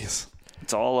 Jeez.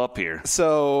 It's all up here.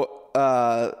 So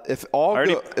if all I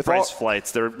already if priced all,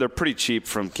 flights. They're pretty cheap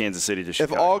from Kansas City to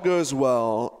Chicago. If all goes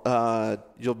well,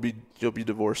 you'll be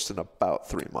divorced in about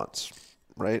 3 months,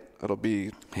 right? It'll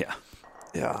be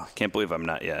yeah. Can't believe I'm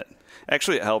not yet.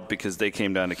 Actually, it helped because they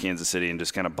came down to Kansas City and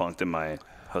just kind of bunked in my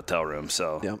hotel room.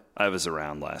 So I was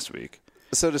around last week.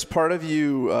 So does part of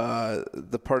you,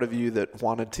 the part of you that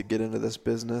wanted to get into this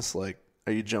business, like,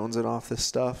 are you jonesing off this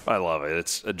stuff? I love it.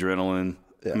 It's adrenaline.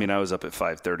 Yeah. I mean, I was up at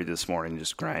 5:30 this morning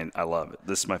just grind. I love it.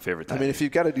 This is my favorite time. I mean, if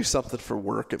you've got to do something for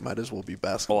work, it might as well be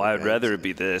basketball. Well, I'd rather it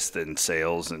be this than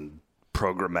sales and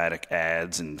programmatic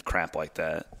ads and crap like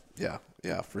that.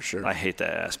 Yeah, for sure. I hate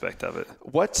that aspect of it.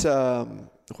 What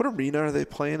arena are they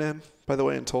playing in, by the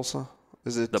way, in Tulsa?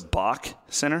 Is it the Bach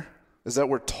Center? Is that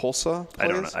where Tulsa plays?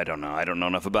 I don't know. I don't know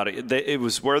enough about it. It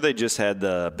was where they just had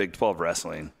the Big 12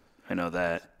 wrestling. I know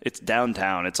that. It's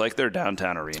downtown. It's like their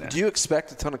downtown arena. Do you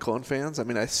expect a ton of Cologne fans? I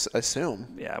mean, I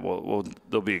assume. Yeah, well,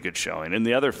 there'll be a good showing. And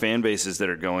the other fan bases that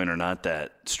are going are not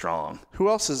that strong. Who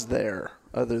else is there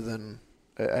other than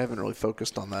 – I haven't really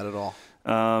focused on that at all.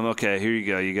 Okay, here you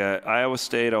go. You got Iowa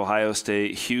State, Ohio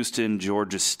State, Houston,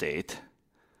 Georgia State.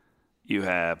 You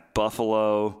have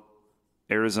Buffalo,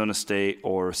 Arizona State,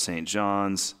 or St.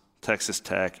 John's, Texas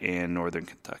Tech, and Northern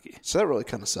Kentucky. So that really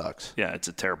kind of sucks. Yeah, it's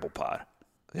a terrible pod.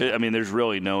 Yeah. I mean, there's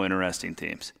really no interesting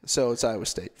teams. So it's Iowa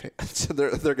State fans. So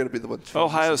they're going to be the ones.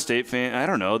 Ohio State fan. I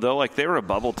don't know though. Like they were a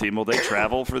bubble team. Will they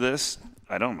travel for this?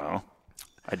 I don't know.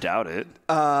 I doubt it.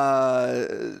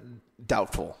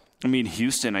 Doubtful. I mean,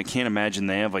 Houston. I can't imagine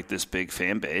they have like this big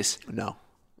fan base. No.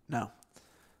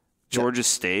 Georgia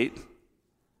State.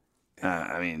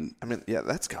 I mean, yeah,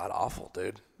 that's god awful,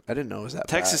 dude. I didn't know it was that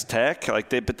Texas bad.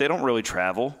 Tech. But they don't really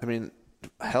travel. I mean.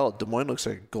 Hell, Des Moines looks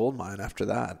like a gold mine after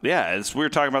that. Yeah, we were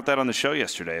talking about that on the show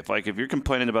yesterday. If you're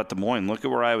complaining about Des Moines, look at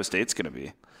where Iowa State's going to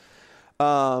be.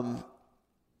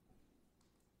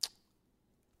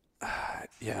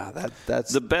 Yeah,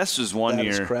 that's the best was one that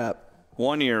year. Is crap.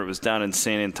 1 year it was down in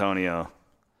San Antonio,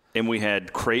 and we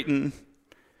had Creighton,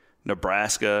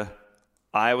 Nebraska,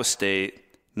 Iowa State,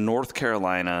 North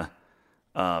Carolina,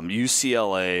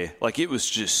 UCLA. Like it was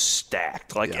just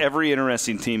stacked. Like every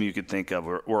interesting team you could think of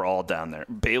were all down there.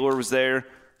 Baylor was there,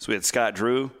 so we had Scott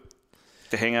Drew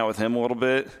to hang out with him a little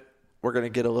bit. We're gonna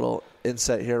get a little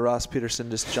insight here. Ross Peterson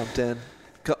just jumped in.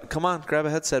 Come on, grab a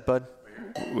headset, bud.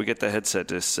 We get the headset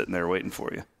just sitting there waiting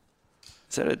for you.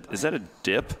 Is that a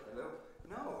dip?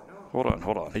 No. Hold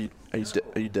on. Are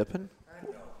you dipping?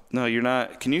 No, you're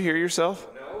not. Can you hear yourself?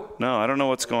 No, I don't know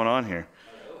what's going on here.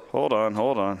 Hold on.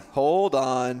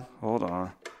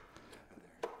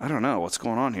 I don't know what's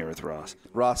going on here with Ross.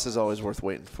 Ross is always worth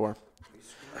waiting for.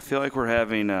 I feel like we're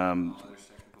having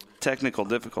technical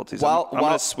difficulties. I'm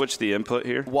going to switch the input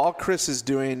here. While Chris is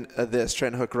doing this,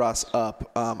 trying to hook Ross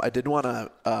up, I did want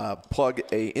to plug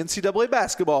a NCAA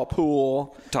basketball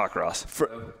pool. Talk, Ross.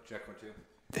 Check one, two.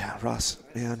 Yeah, Ross,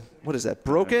 man. What is that,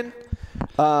 broken?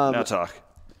 Now talk.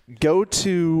 Go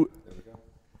to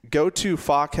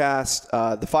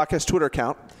Fawcast, the Fawcast Twitter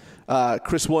account.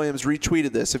 Chris Williams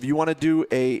retweeted this. If you want to do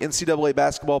a NCAA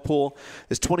basketball pool,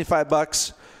 it's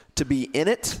 $25 to be in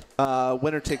it.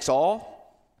 Winner takes all.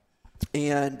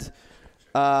 And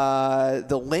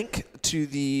the link to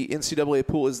the NCAA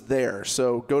pool is there.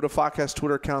 So go to Fawcast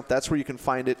Twitter account. That's where you can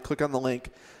find it. Click on the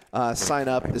link. Sign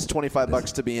up. It's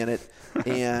 $25 to be in it.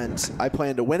 And I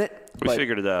plan to win it. We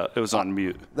figured it out. It was on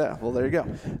mute. Yeah, well, there you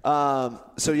go.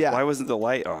 So, yeah. Why wasn't the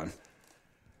light on?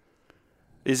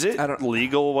 Is it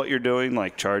legal what you're doing,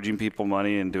 like charging people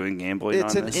money and doing gambling on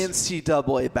this? It's an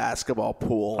NCAA basketball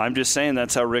pool. I'm just saying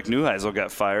that's how Rick Neuheisel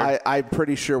got fired. I'm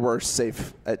pretty sure we're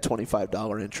safe at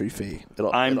 $25 entry fee.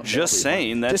 I'm just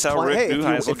saying that's how Rick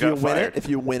Neuheisel got fired. If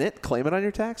you win it, claim it on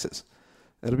your taxes.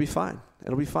 It'll be fine.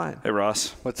 Hey,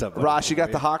 Ross. What's up, buddy? Ross, you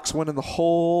got the Hawks winning the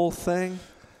whole thing?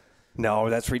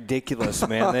 No, that's ridiculous,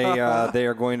 man. They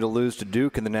are going to lose to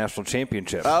Duke in the national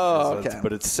championship. Oh, okay.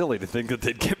 But it's silly to think that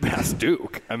they'd get past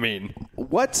Duke. I mean,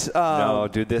 what? No,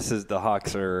 dude. The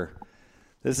Hawks are.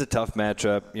 This is a tough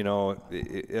matchup. You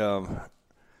know,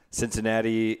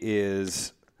 Cincinnati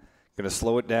is going to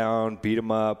slow it down, beat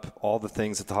them up. All the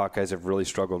things that the Hawkeyes have really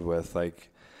struggled with, like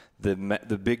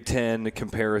the Big Ten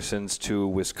comparisons to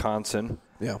Wisconsin.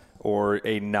 Yeah. Or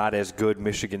a not as good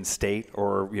Michigan State,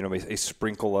 or a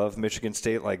sprinkle of Michigan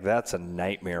State. Like that's a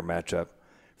nightmare matchup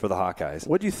for the Hawkeyes.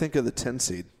 What do you think of the 10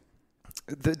 seed?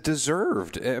 The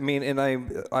deserved. I mean, and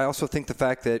I also think the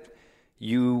fact that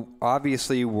you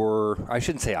obviously were, I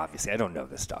shouldn't say obviously, I don't know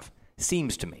this stuff.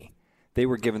 Seems to me they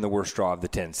were given the worst draw of the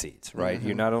 10 seeds, right? Mm-hmm.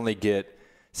 You not only get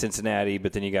Cincinnati,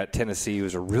 but then you got Tennessee,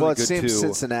 who's a really good seems two.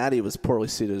 Cincinnati was poorly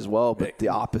seeded as well, but the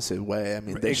opposite way. I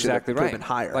mean, they exactly should have right. been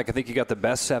higher. Like, I think you got the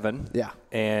best 7. Yeah.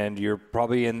 And you're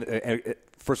probably in,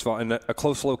 first of all, in a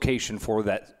close location for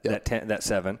that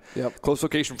 7. Yep. Close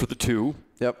location for the 2.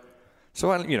 Yep.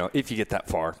 So, if you get that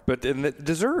far, but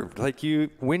deserved. Like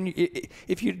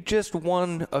if you just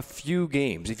won a few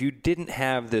games, if you didn't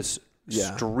have this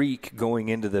streak going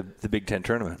into the Big Ten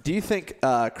tournament. Do you think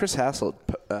Chris Hassel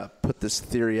put this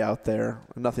theory out there?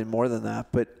 Nothing more than that,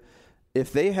 but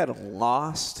if they had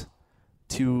lost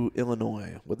to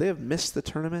Illinois, would they have missed the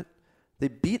tournament? They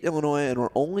beat Illinois and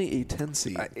were only a 10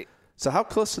 seed. So how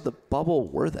close to the bubble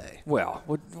were they? Well,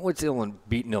 what's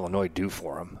beating Illinois do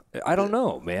for them? I don't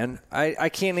know, man. I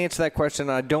can't answer that question.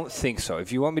 I don't think so.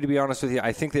 If you want me to be honest with you,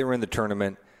 I think they were in the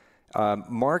tournament.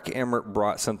 Mark Emmert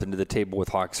brought something to the table with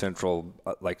Hawk Central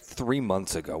like 3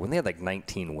 months ago when they had like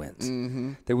 19 wins.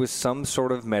 Mm-hmm. There was some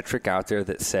sort of metric out there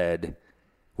that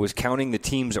was counting the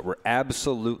teams that were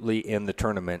absolutely in the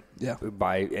tournament. Yeah.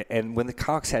 And when the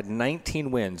Hawks had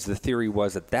 19 wins, the theory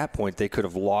was at that point they could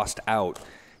have lost out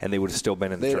and they would have still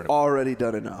been in the tournament. They'd already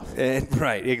done enough.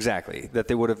 Right, exactly. That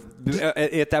they would have,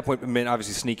 at that point, been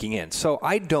obviously sneaking in. So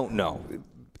I don't know.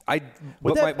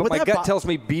 But my gut tells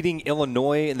me beating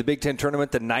Illinois in the Big Ten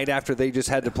tournament the night after they just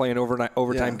had to play an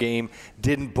overtime game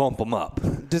didn't bump them up.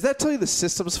 Does that tell you the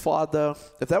system's flawed, though?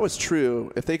 If that was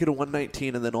true, if they could have won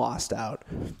 19 and then lost out,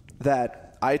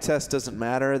 that eye test doesn't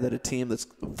matter, that a team that's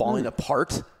falling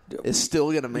apart is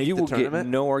still going to make the tournament? You will get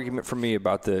no argument from me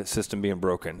about the system being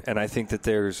broken. And I think that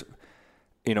there's,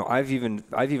 I've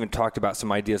even talked about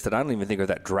some ideas that I don't even think are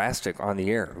that drastic on the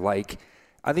air. Like,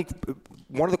 I think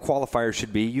one of the qualifiers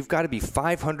should be you've got to be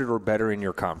 500 or better in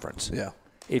your conference. Yeah.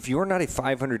 If you're not a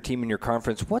 500 team in your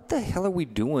conference, what the hell are we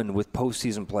doing with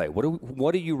postseason play?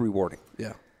 What are you rewarding?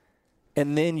 Yeah.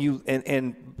 And then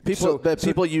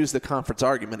people use the conference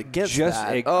argument against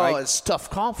that. It's tough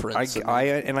conference.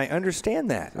 I understand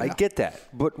that. Yeah. I get that.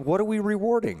 But what are we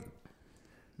rewarding?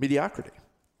 Mediocrity.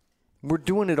 We're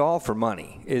doing it all for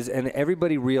money, and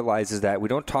everybody realizes that. We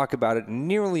don't talk about it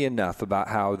nearly enough about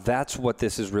how that's what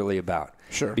this is really about.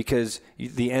 Sure. Because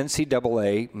the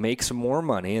NCAA makes more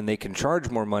money, and they can charge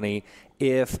more money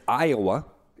if Iowa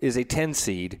is a 10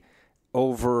 seed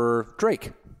over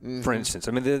Drake, for instance.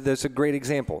 I mean, that's a great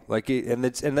example. And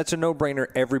that's a no-brainer.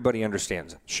 Everybody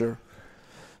understands it. Sure.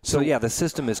 So yeah, the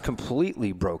system is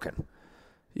completely broken.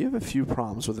 You have a few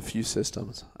problems with a few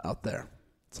systems out there.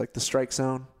 It's like the strike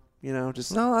zone.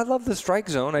 No, I love the strike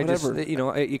zone. Whatever.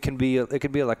 It can be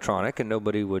electronic, and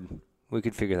we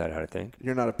could figure that out. I think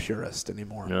you're not a purist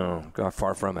anymore. No,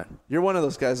 far from it. You're one of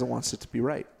those guys that wants it to be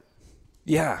right.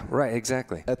 Yeah, right.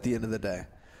 Exactly. At the end of the day,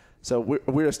 so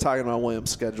we're just talking about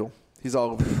Williams' schedule. He's all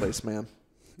over the place, man.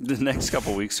 The next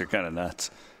couple weeks are kind of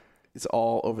nuts. It's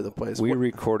all over the place. We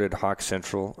recorded Hawk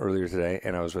Central earlier today,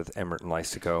 and I was with Emmert and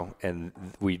Lystico, and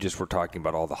we just were talking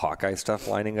about all the Hawkeye stuff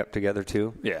lining up together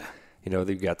too. Yeah.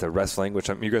 They got the wrestling, which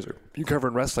you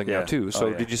covering wrestling now too.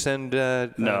 So did you send?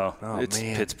 No, it's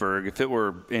Pittsburgh. If it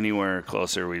were anywhere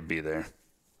closer, we'd be there.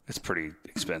 It's pretty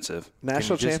expensive.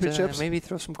 National championships? Maybe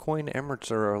throw some coin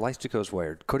Emmert's or Lystico's way,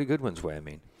 or Cody Goodwin's way.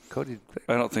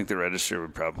 I don't think the register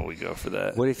would probably go for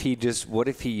that. What if he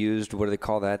used? What do they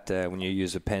call that when you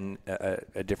use a pen,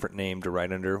 a different name to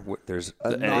write under? There's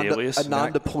alias. A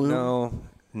nom de plume. No.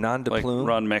 Non-de-plume? Like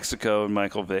Ron Mexico and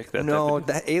Michael Vick?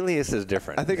 That alias is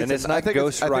different. I think it's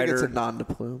Ghost Rider. I think it's a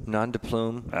non-de-plume.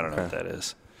 Non-de-plume? I don't know what that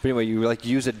is. But anyway, you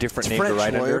use a different name French to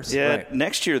write under? Yeah, right.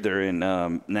 Next year they're in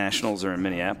Nationals or in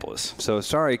Minneapolis. So,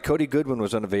 sorry, Cody Goodwin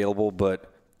was unavailable, but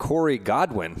Corey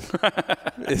Godwin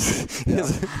is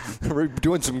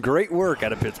doing some great work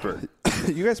out of Pittsburgh.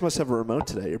 You guys must have a remote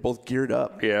today. You're both geared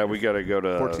up. Yeah, we got to go to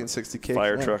 1460K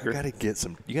Fire Trucker. I got to get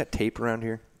some. You got tape around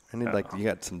here? I need you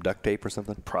got some duct tape or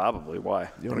something? Probably. Why?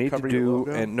 You want to cover your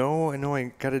logo?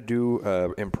 I got to do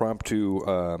impromptu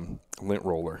lint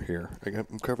roller here.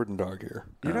 I'm covered in dog hair.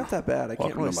 You're not that bad. I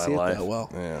can't really see it that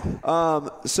well. Yeah.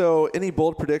 So any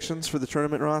bold predictions for the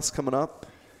tournament, Ross, coming up?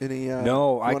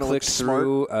 No, I clicked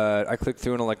through. I clicked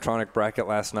through an electronic bracket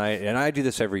last night, and I do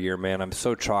this every year, man. I'm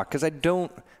so chalked because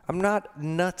I'm not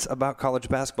nuts about college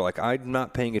basketball. Like, I'm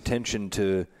not paying attention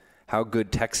to how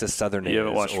good Texas Southern is. You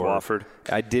haven't watched Wofford?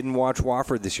 I didn't watch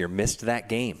Wofford this year. Missed that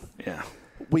game. Yeah.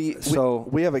 We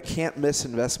have a can't miss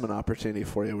investment opportunity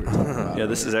for you. We were talking about. Yeah,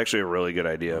 this is actually a really good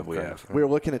idea. We were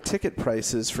looking at ticket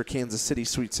prices for Kansas City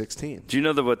Sweet 16. Do you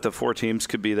know what the 4 teams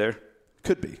could be there?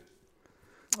 Could be.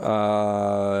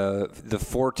 The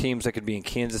 4 teams that could be in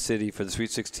Kansas City for the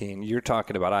Sweet 16. You're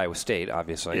talking about Iowa State,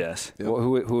 obviously. Yes. Well,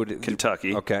 who would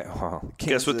Kentucky. Okay. Wow.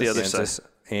 Guess what the other side? Kansas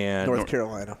and North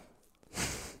Carolina.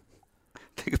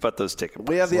 Think about those tickets.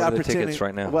 We have the What are the opportunity tickets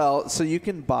right now? Well, so you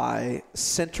can buy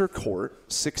center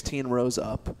court, 16 rows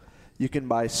up. You can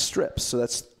buy strips. So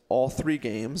that's all 3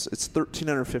 games. It's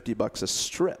 $1,350 a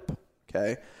strip.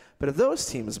 Okay, but if those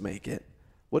teams make it,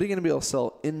 what are you going to be able to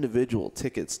sell individual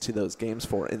tickets to those games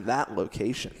for in that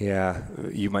location? Yeah,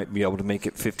 you might be able to make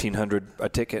it $1,500 a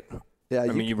ticket. Yeah,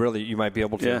 you might be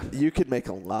able to. Yeah. You could make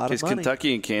a lot of money.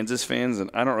 Kentucky and Kansas fans, and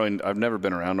I've never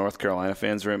been around North Carolina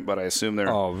fans, but I assume they're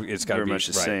it's gotta very be much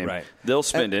the right, same. right. They'll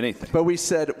spend anything. But we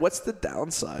said, what's the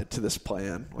downside to this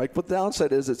plan? Like, what the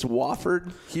downside is, it's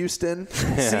Wofford, Houston,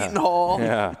 Seton Hall,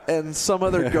 and some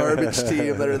other garbage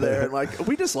team that are there. And, like,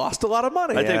 we just lost a lot of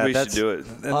money I think we should do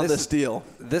it on this deal.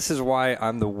 This is why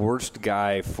I'm the worst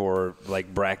guy for,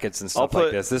 like, brackets and stuff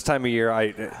like this. This time of year,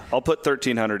 I'll put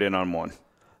 $1,300 in on one.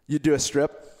 You do a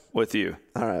strip? With you.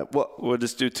 All right. Well, we'll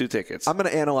just do 2 tickets. I'm going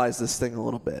to analyze this thing a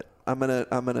little bit. I'm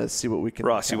gonna see what we can.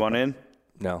 Ross, you want in?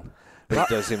 No. But it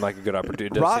does seem like a good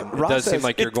opportunity. It does seem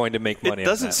like you're going to make money. It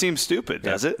doesn't seem stupid,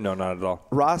 does it? No, not at all.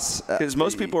 Ross, because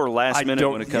most people are last minute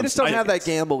when it comes. You just don't have that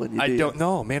gamble in you. I don't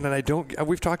know, man, and I don't.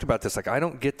 We've talked about this. Like, I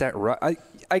don't get that rush.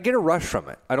 I get a rush from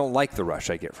it. I don't like the rush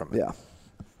I get from it. Yeah.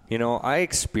 You know, I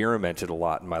experimented a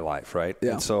lot in my life, right?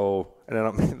 Yeah. And so, and I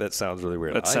don't. That sounds really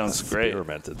weird. That sounds great.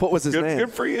 What was his name?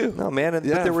 Good for you. No, man. But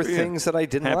there were things that I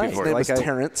didn't Happy like. for His name Like was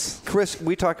Terrence. Chris,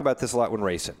 we talk about this a lot when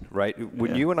racing, right?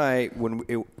 When you and I,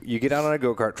 you get out on a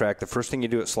go-kart track, the first thing you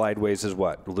do at Slideways is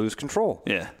what? Lose control.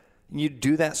 Yeah. You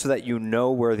do that so that you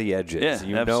know where the edge is. Yeah,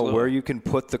 you absolutely. know where you can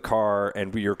put the car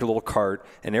and your little cart.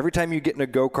 And every time you get in a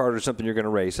go-kart or something you're going to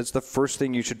race, it's the first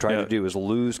thing you should try to do is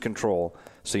lose control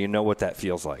so you know what that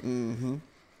feels like. Mm-hmm.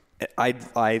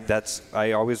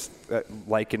 I always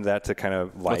liken that to kind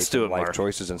of life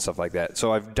choices and stuff like that.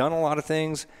 So I've done a lot of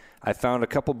things. I found a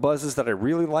couple buzzes that I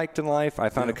really liked in life. I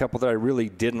found a couple that I really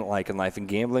didn't like in life, and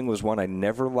gambling was one I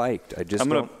never liked. I'm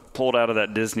going to pull it out of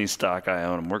that Disney stock I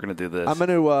own, and we're going to do this. I'm going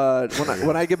to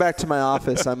when I get back to my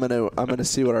office, I'm going to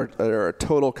see what our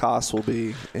total costs will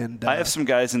be. And I have some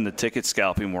guys in the ticket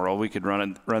scalping world. We could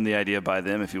run the idea by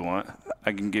them if you want.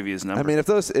 I can give you his number. I mean,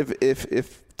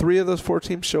 if 3 of those 4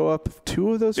 teams show up, if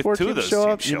 2 of those 4 teams show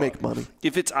up, you make money.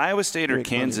 If it's Iowa State or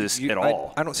Kansas at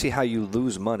all, I don't see how you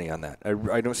lose money on that.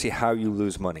 I don't see how you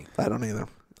lose money. I don't either.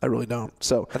 I really don't.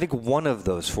 So I think one of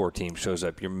those 4 teams shows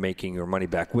up, you're making your money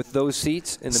back with those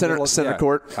seats in the center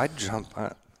court. I'd jump.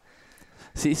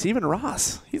 See, even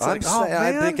Ross. He's I'm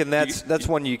thinking that's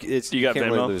one you can't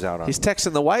really lose out on. He's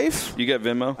texting the wife. You got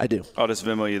Venmo? I do. I'll just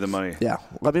Venmo you the money. Yeah.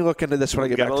 Let me look into this when I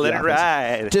get back to the office.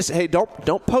 Right. Just, hey,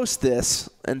 don't post this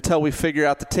until we figure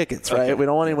out the tickets, right? Okay. We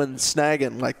don't want anyone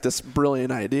snagging like this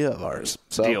brilliant idea of ours.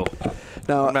 So, deal.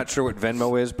 Now, I'm not sure what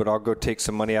Venmo is, but I'll go take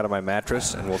some money out of my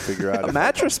mattress and we'll figure out.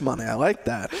 Mattress money. I like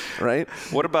that, right?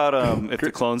 What about if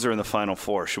the Clones are in the Final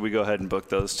Four? Should we go ahead and book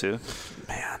those too?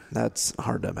 Man, that's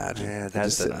hard to imagine. Yeah,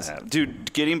 that's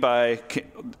dude.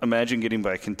 Imagine getting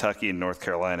by Kentucky and North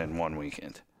Carolina in one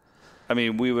weekend. I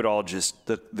mean, we would all just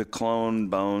the Clone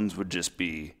bones would just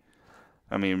be.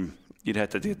 I mean, you'd have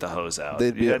to get the hose out.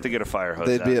 You'd have to get a fire hose.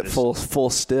 They'd be at full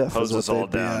stiff. Hoses all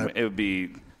down. It would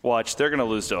be. Watch, they're going to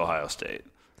lose to Ohio State,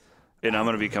 and I'm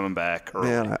going to be coming back early.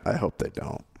 Man, I hope they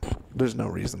don't. There's no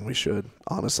reason we should,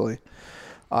 honestly.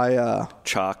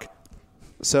 Chalk.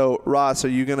 So, Ross, are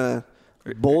you going to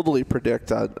boldly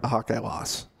predict a Hawkeye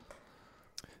loss?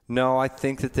 No, I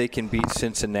think that they can beat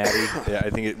Cincinnati. I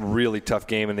think it's a really tough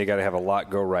game, and they got to have a lot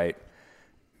go right.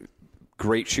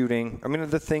 Great shooting. I mean,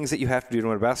 the things that you have to do to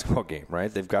win a basketball game,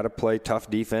 right? They've got to play tough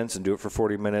defense and do it for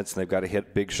 40 minutes, and they've got to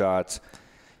hit big shots.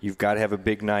 You've got to have a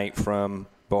big night from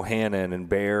Bohannon and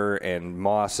Bear, and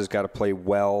Moss has got to play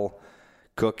well.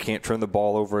 Cook can't turn the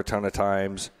ball over a ton of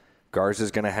times.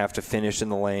 Garza's going to have to finish in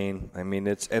the lane. I mean,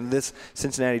 this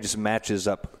Cincinnati just matches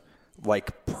up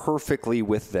like perfectly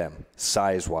with them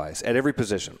size-wise at every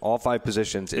position, all 5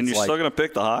 positions. And you're still going to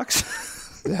pick the Hawks?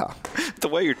 Yeah. The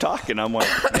way you're talking, I'm like,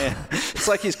 man. It's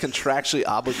like he's contractually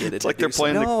obligated. It's like they're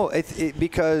playing.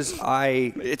 Because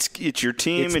it's your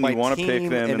team and you want to pick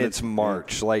them, and it's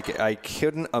March. Like, I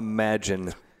couldn't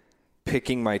imagine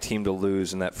picking my team to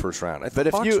lose in that first round. If the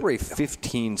Hawks were a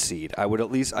 15 seed,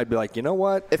 I'd be like, you know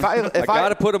what? If I got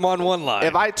to put them on one line.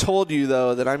 If I told you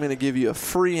though that I'm going to give you a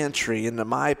free entry into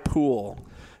my pool,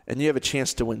 and you have a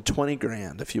chance to win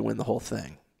 $20,000 if you win the whole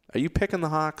thing, are you picking the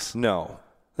Hawks? No.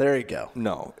 There you go.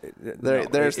 No.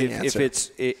 There's the answer.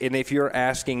 If you're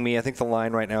asking me, I think the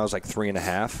line right now is like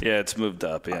 3.5. Yeah, it's moved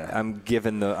up. Yeah, I'm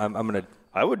going to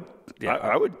I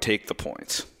would take the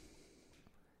points.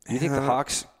 You think the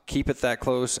Hawks keep it that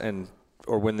close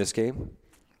or win this game?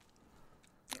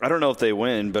 I don't know if they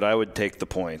win, but I would take the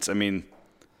points. I mean,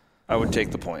 I would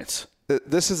take the points.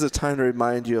 This is a time to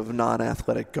remind you of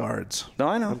non-athletic guards. No,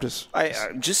 I know. I'm just saying.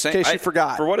 In case you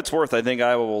forgot. For what it's worth, I think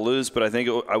Iowa will lose, but I think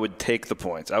I would take the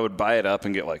points. I would buy it up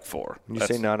and get like 4. When you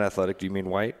say non-athletic, do you mean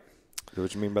white? Is that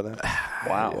what you mean by that?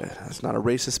 Wow. Yeah, that's not a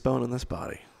racist bone in this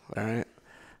body. All right.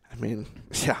 I mean,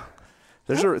 yeah.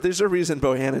 There's a reason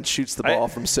Bohannon shoots the ball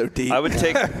from so deep. I would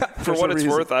take, for what it's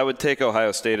worth, I would take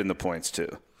Ohio State in the points too.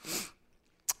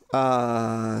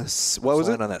 What was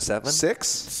it on that 7?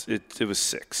 6? It was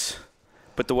 6.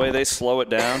 But the way they slow it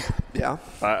down, yeah,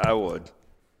 I would.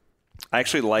 I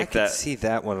actually like that. I see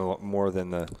that one a lot more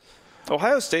than the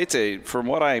Ohio State's from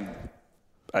what I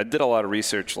did a lot of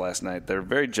research last night. They're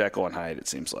very Jekyll and Hyde, it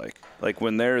seems like. Like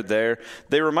when they're there,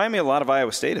 they remind me a lot of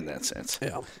Iowa State in that sense.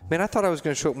 Yeah. Man, I thought I was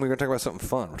going to show up and we were going to talk about something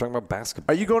fun. We're talking about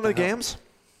basketball. Are you going to the games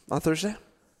on Thursday?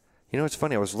 You know, it's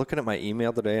funny. I was looking at my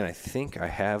email today, and I think I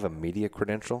have a media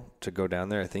credential to go down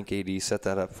there. I think AD set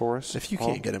that up for us. If you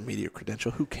can't get a media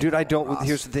credential, who can? Dude, I don't.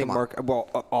 Here's the thing, Mark. Well,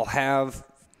 I'll have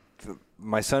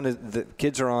my son. The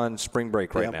kids are on spring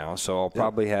break right now, so I'll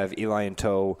probably have Eli in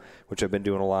tow, which I've been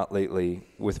doing a lot lately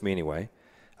with me anyway.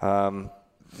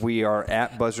 We are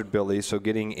at Buzzard Billy, so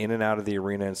getting in and out of the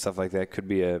arena and stuff like that could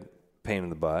be a pain in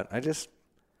the butt. I don't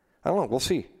know. We'll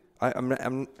see.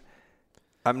 I'm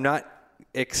not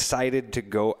excited to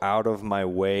go out of my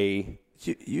way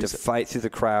to fight through the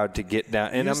crowd to get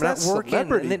down. And I'm not working.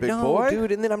 And then, big boy.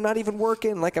 Dude, and then I'm not even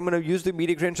working. Like, I'm going to use the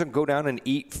media credential and go down and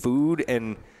eat food.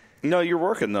 And no, you're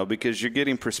working, though, because you're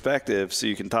getting perspective so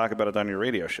you can talk about it on your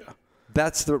radio show.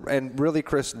 And really,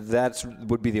 Chris,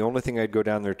 would be the only thing I'd go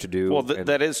down there to do. Well,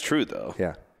 that is true, though.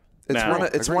 Yeah.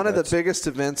 It's one of the biggest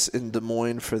events in Des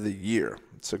Moines for the year.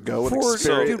 So go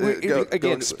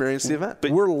experience the event. But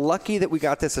we're lucky that we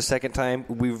got this a second time.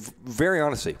 We very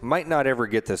honestly might not ever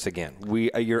get this again.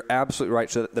 You're absolutely right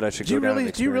that I should go down and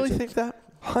experience it. Do you really think that?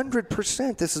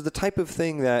 100%. This is the type of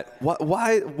thing that.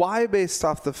 Why based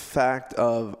off the fact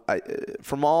of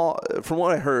from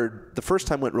what I heard, the first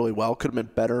time went really well. Could have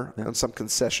been better on some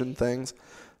concession things.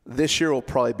 This year will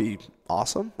probably be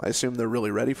awesome. I assume they're really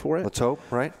ready for it. Let's hope,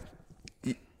 right?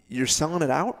 You're selling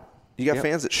it out. You got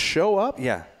fans that show up,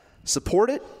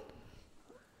 support it.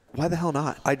 Why the hell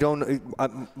not? I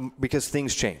don't because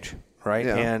things change, right?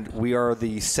 Yeah. And we are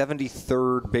the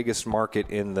 73rd biggest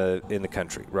market in the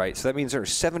country, right? So that means there are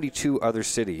 72 other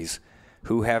cities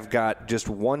who have got just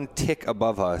one tick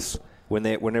above us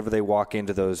whenever they walk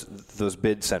into those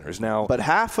bid centers. Now, but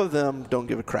half of them don't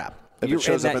give a crap if it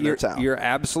shows up in their town. You're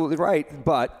absolutely right,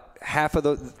 but half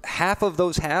of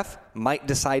those might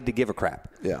decide to give a crap.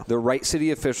 Yeah. The right city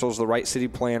officials, the right city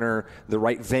planner, the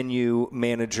right venue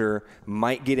manager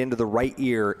might get into the right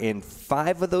ear in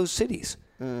 5 of those cities.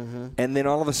 Mm-hmm. And then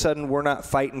all of a sudden we're not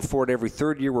fighting for it every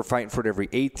 3rd year, we're fighting for it every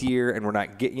 8th year, and we're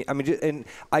not getting and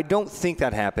I don't think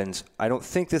that happens. I don't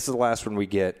think this is the last one we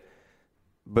get.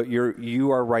 But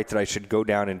you are right that I should go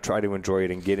down and try to enjoy it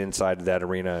and get inside of that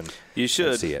arena and you should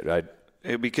and see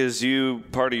it. Because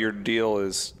part of your deal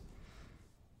is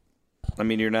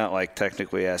you're not like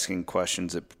technically asking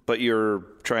questions, but you're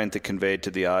trying to convey to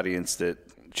the audience that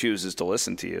chooses to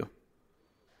listen to you.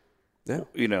 Yeah.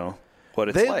 You know what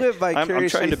it's they like. Live vicariously I'm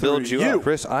trying to build you up,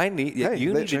 Chris. You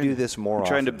need to do this more. I'm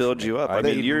trying to build you up.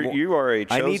 You are a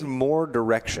chosen. I need more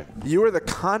direction. You are the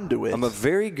conduit. I'm a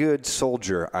very good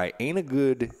soldier. I ain't a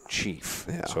good chief.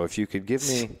 Yeah. So if you could give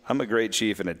me, I'm a great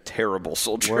chief and a terrible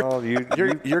soldier. Well,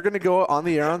 you're going to go on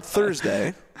the air on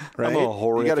Thursday, right?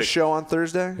 You got a show on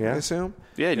Thursday, I assume.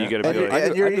 Yeah, and you got to be. I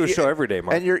do a show every day,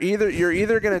 Mark. And you're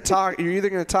either going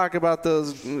to talk about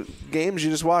those games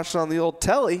you just watched on the old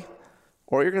telly,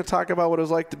 or you're going to talk about what it was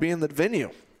like to be in the venue.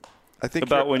 I think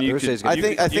about when you. Could,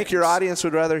 I think your audience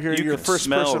would rather hear your first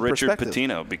smell person Richard perspective.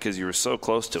 Pitino because you were so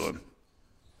close to him.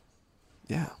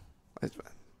 Yeah.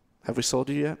 Have we sold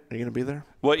you yet? Are you going to be there?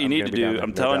 What you need to do,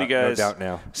 I'm telling you guys, no doubt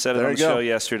now. Said it on the show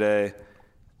yesterday.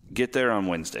 Get there on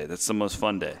Wednesday. That's the most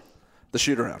fun day. The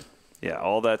shoot around. Yeah,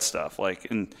 all that stuff.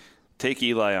 And take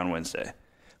Eli on Wednesday.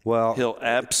 Well, he'll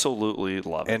absolutely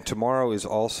love it. And tomorrow is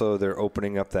also they're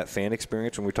opening up that fan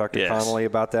experience, and we talked to Connolly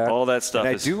about that. All that stuff.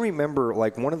 And I do remember,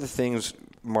 one of the things,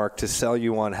 Mark, to sell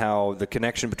you on how the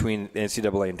connection between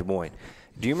NCAA and Des Moines.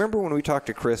 Do you remember when we talked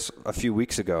to Chris a few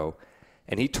weeks ago,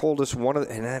 And he told us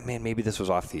man, maybe this was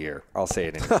off the air. I'll say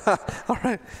it anyway. All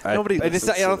right. I don't think it's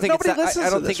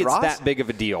that big of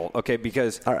a deal, okay?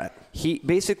 Because all right. the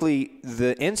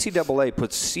NCAA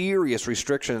puts serious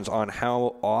restrictions on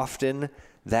how often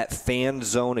that fan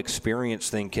zone experience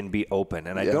thing can be open.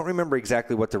 And I don't remember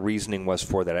exactly what the reasoning was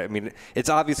for that. I mean, it's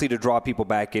obviously to draw people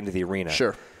back into the arena.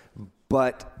 Sure.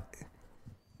 But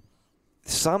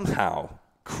somehow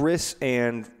Chris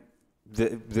and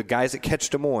the guys at Catch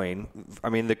Des Moines,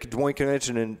 the Des Moines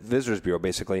Convention and Visitors Bureau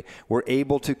basically, were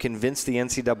able to convince the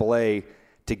NCAA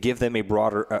to give them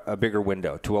a bigger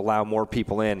window, to allow more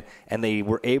people in. And they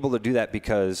were able to do that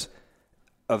because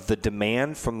of the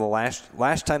demand from the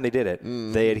last time they did it.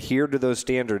 They adhered to those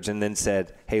standards and then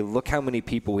said, hey, look how many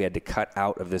people we had to cut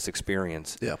out of this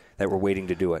experience that were waiting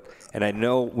to do it. And I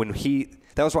know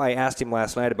that was why I asked him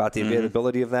last night about the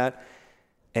availability of that.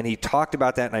 And he talked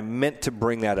about that, and I meant to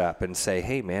bring that up and say,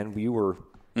 hey, man, you were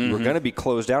going to be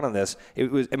closed down on this. It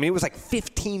was like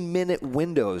 15-minute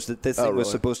windows that this thing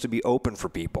was supposed to be open for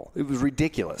people. It was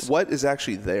ridiculous. What is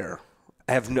actually there?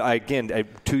 I have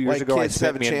 2 years ago, kids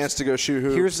have a chance to go shoot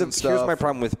hoops Here's my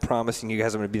problem with promising you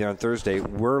guys I'm going to be there on Thursday.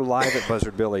 We're live at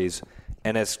Buzzard Billy's,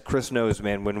 and as Chris knows,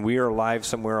 man, when we are live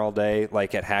somewhere all day,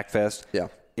 like at Hackfest,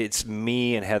 it's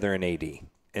me and Heather and AD,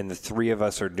 and the three of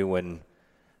us are doing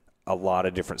a lot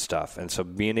of different stuff. And so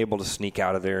being able to sneak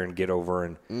out of there and get over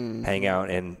and hang out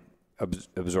and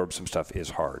absorb some stuff is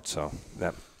hard. So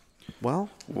that. Well,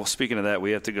 speaking of that,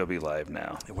 we have to go be live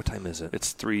now. What time is it?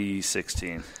 It's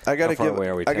 3:16. I got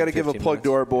to give a plug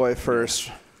to our boy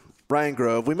first, Ryan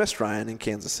Grove. We missed Ryan in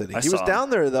Kansas City. He was down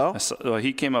there though.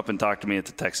 He came up and talked to me at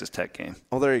the Texas Tech game.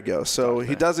 Oh, there you go. So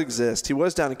he does exist. He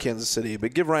was down in Kansas City,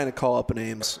 but give Ryan a call up in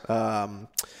Ames.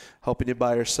 Helping you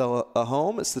buy or sell a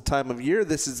home. It's the time of year.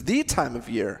 This is the time of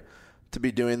year to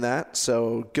be doing that.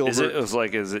 So Gilbert. Is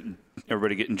it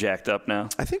everybody getting jacked up now?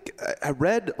 I think I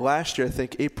read last year, I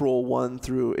think April 1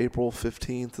 through April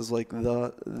 15th is like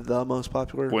the most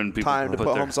popular time to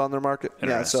put homes on their market.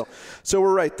 Yeah, so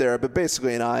we're right there. But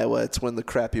basically in Iowa, it's when the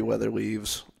crappy weather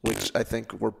leaves, which I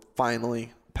think we're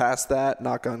finally past that.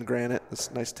 Knock on granite. This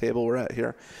nice table we're at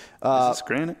here. Is this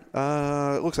granite?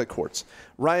 It looks like quartz.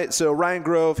 Right. So Ryan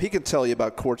Grove, he can tell you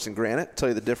about quartz and granite, tell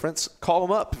you the difference. Call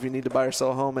him up if you need to buy or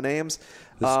sell a home in Ames.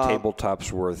 This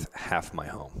tabletop's worth half my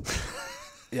home.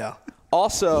 Yeah.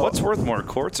 Also, what's worth more,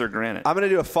 quartz or granite? I'm going to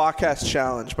do a Fawcast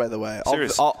challenge, by the way.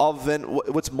 Seriously?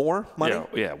 What's more money?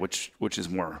 Yeah. Which is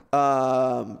more?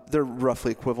 They're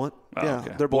roughly equivalent.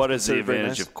 Okay. They're both. What is the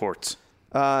advantage of quartz?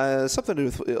 Something to do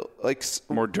with like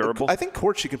more durable. I think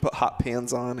quartz you can put hot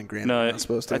pans on, and granite you're not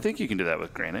supposed to. I think you can do that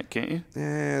with granite, can't you?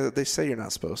 Yeah, they say you're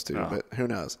not supposed to, but who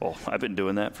knows? Well, I've been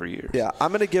doing that for years. Yeah,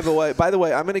 I'm going to give away. By the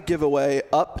way, I'm going to give away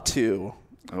up to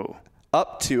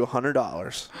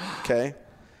 $100. Okay,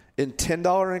 in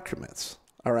 $10 increments.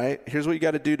 All right, here's what you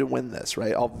got to do to win this,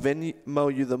 right? I'll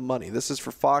Venmo you the money. This is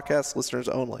for Fawcast listeners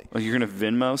only. Oh, you're going to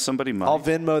Venmo somebody money? I'll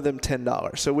Venmo them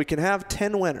 $10. So we can have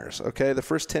 10 winners, okay? The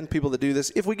first 10 people that do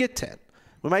this, if we get 10.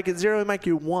 We might get 0, we might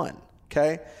get 1,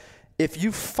 okay? If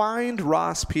you find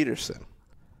Ross Peterson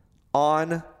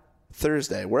on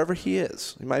Thursday, wherever he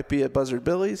is, he might be at Buzzard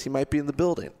Billy's, he might be in the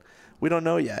building. We don't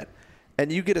know yet.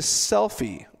 And you get a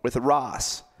selfie with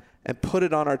Ross and put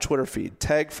it on our Twitter feed,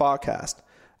 tag Fawcast.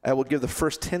 I will give the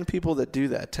first 10 people that do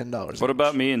that $10. What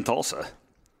about me in Tulsa?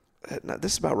 No,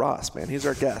 this is about Ross, man. He's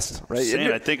our guest, right?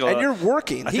 You're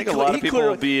working. I think a lot of people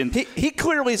will be in. He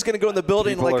clearly is going to go in the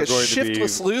building like a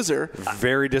shiftless loser.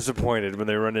 Very disappointed when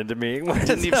they run into me.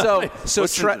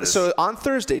 So on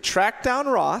Thursday, track down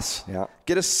Ross. Yeah.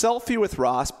 Get a selfie with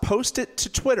Ross. Post it to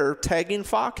Twitter, tagging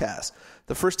Fawcast.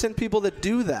 The first 10 people that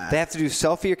do that. They have to do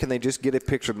selfie, or can they just get a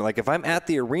picture? Like if I'm at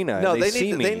the arena, and they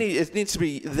see me. It needs to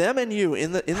be them and you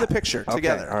in the picture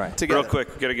together. All right. Together. Real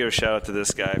quick, got to give a shout out to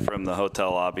this guy from the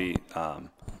hotel lobby.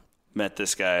 Met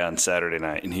this guy on Saturday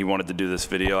night, and he wanted to do this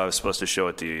video. I was supposed to show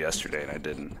it to you yesterday, and I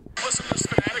didn't. Listen to this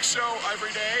Fanatic show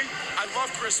every day. I love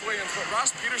Chris Williams, but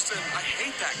Ross Peterson, I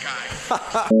hate that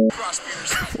guy. Ross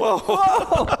Peterson.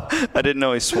 Whoa. I didn't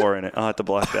know he swore in it. I'll have to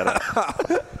block that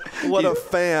out. What a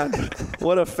fan.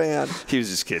 What a fan. He was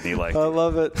just kidding. He liked it. I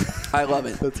love it. I love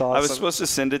it. That's awesome. I was supposed to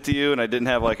send it to you, and I didn't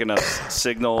have like enough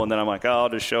signal, and then I'm like, I'll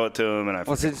just show it to him.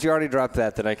 Well, since you already dropped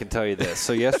that, then I can tell you this.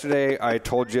 So yesterday I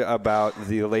told you about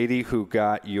the lady who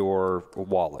got your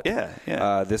wallet.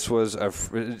 Yeah. This was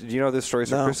do you know this story?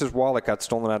 So No. Chris's wallet got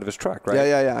stolen out of his truck, right?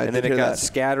 Yeah. And then it got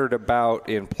scattered about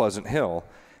in Pleasant Hill.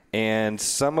 And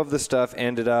some of the stuff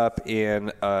ended up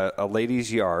in a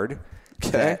lady's yard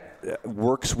that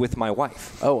works with my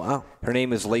wife. Oh, wow. Her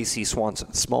name is Lacey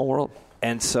Swanson. Small world.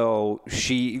 And so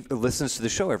she listens to the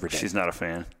show every day. She's not a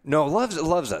fan. No, loves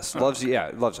us. Loves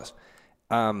us.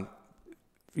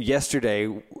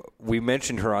 Yesterday, we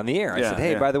mentioned her on the air. I said,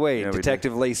 hey, by the way,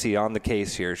 Detective Lacey on the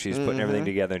case here. She's putting everything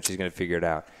together, and she's going to figure it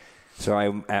out. So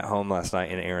I'm at home last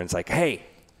night, and Aaron's like, hey,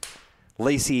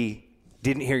 Lacey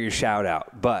didn't hear your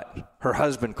shout-out, but her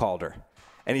husband called her.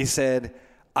 And he said,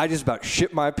 I just about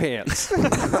shit my pants.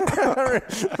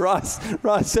 Ross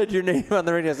said your name on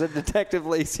the radio. I said, Detective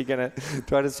Lacey going to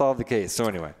try to solve the case. So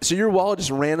anyway. So your wallet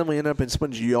just randomly ended up in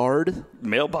someone's yard?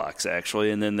 Mailbox,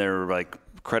 actually. And then there were like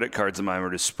credit cards of mine were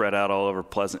just spread out all over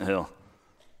Pleasant Hill.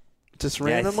 Just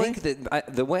randomly? I think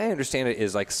that the way I understand it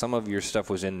is like some of your stuff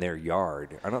was in their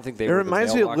yard. I don't think they It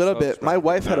reminds me a little bit. My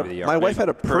wife had a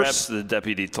purse. Perhaps the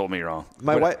deputy told me wrong.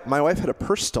 My wife had a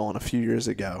purse stolen a few years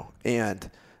ago, and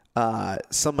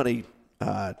somebody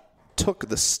took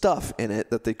the stuff in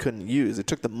it that they couldn't use. They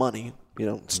took the money,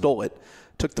 stole it,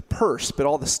 took the purse, but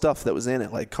all the stuff that was in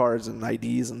it, like cards and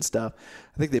IDs and stuff,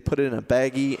 I think they put it in a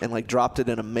baggie and like dropped it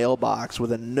in a mailbox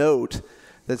with a note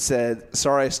that said,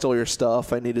 sorry I stole your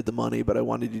stuff. I needed the money, but I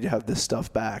wanted you to have this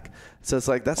stuff back. So it's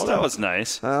like, that was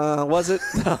nice. Was it?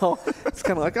 No. It's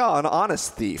kind of like, an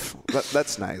honest thief.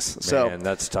 That's nice. Man,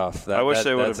 that's tough. I wish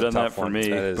they would have done that for me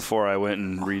before I went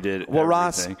and redid Well, everything.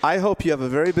 Ross, I hope you have a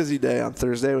very busy day on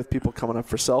Thursday with people coming up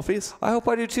for selfies. I hope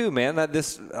I do too, man. I'm going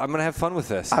to have fun with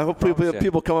this. I hope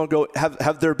people come and go,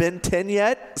 have there been 10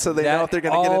 yet? So they know if they're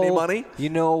going to get any money? You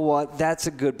know what? That's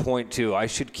a good point too. I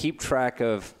should keep track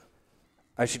of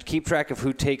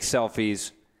who takes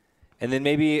selfies, and then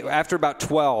maybe after about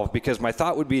 12, because my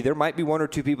thought would be there might be one or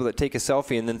two people that take a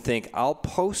selfie and then think, I'll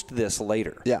post this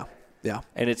later. Yeah.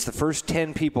 And it's the first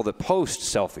 10 people that post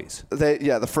selfies.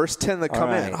 The first 10 that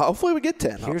come in. Hopefully we get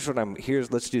 10.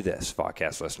 Let's do this,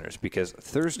 Foccast listeners, because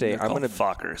Thursday I'm going to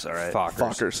Fockers, all right?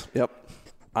 Fockers, yep.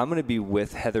 I'm going to be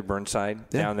with Heather Burnside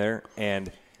down there,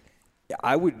 and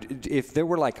I would, if there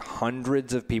were like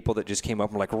hundreds of people that just came up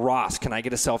and were like, Ross, can I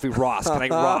get a selfie? Ross, can I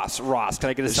get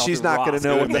a selfie? She's not going to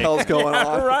know what the hell's going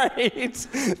on. Right.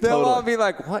 They'll all be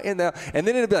like, what in the, and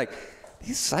then it'll be like,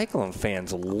 these Cyclone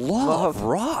fans love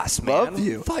Ross, man. Love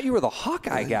you. I thought you were the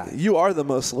Hawkeye guy. You are the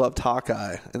most loved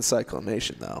Hawkeye in Cyclone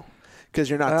Nation, though. Because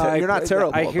you're not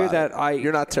terrible. I hear that.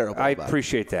 You're not terrible. I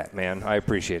appreciate that, man. I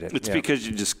appreciate it. It's because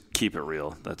you just keep it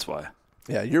real. That's why.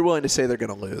 Yeah, you're willing to say they're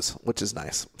going to lose, which is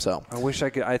nice. So I wish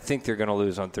I could. I think they're going to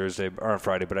lose on Thursday or on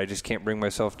Friday, but I just can't bring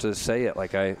myself to say it.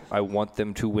 Like I want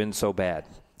them to win so bad.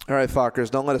 All right, Fockers,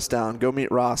 don't let us down. Go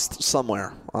meet Ross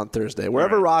somewhere on Thursday.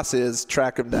 Wherever Ross is,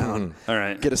 track him down. All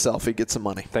right. Get a selfie, get some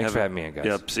money. Thanks for having me in, guys.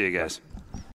 Yep, see you guys.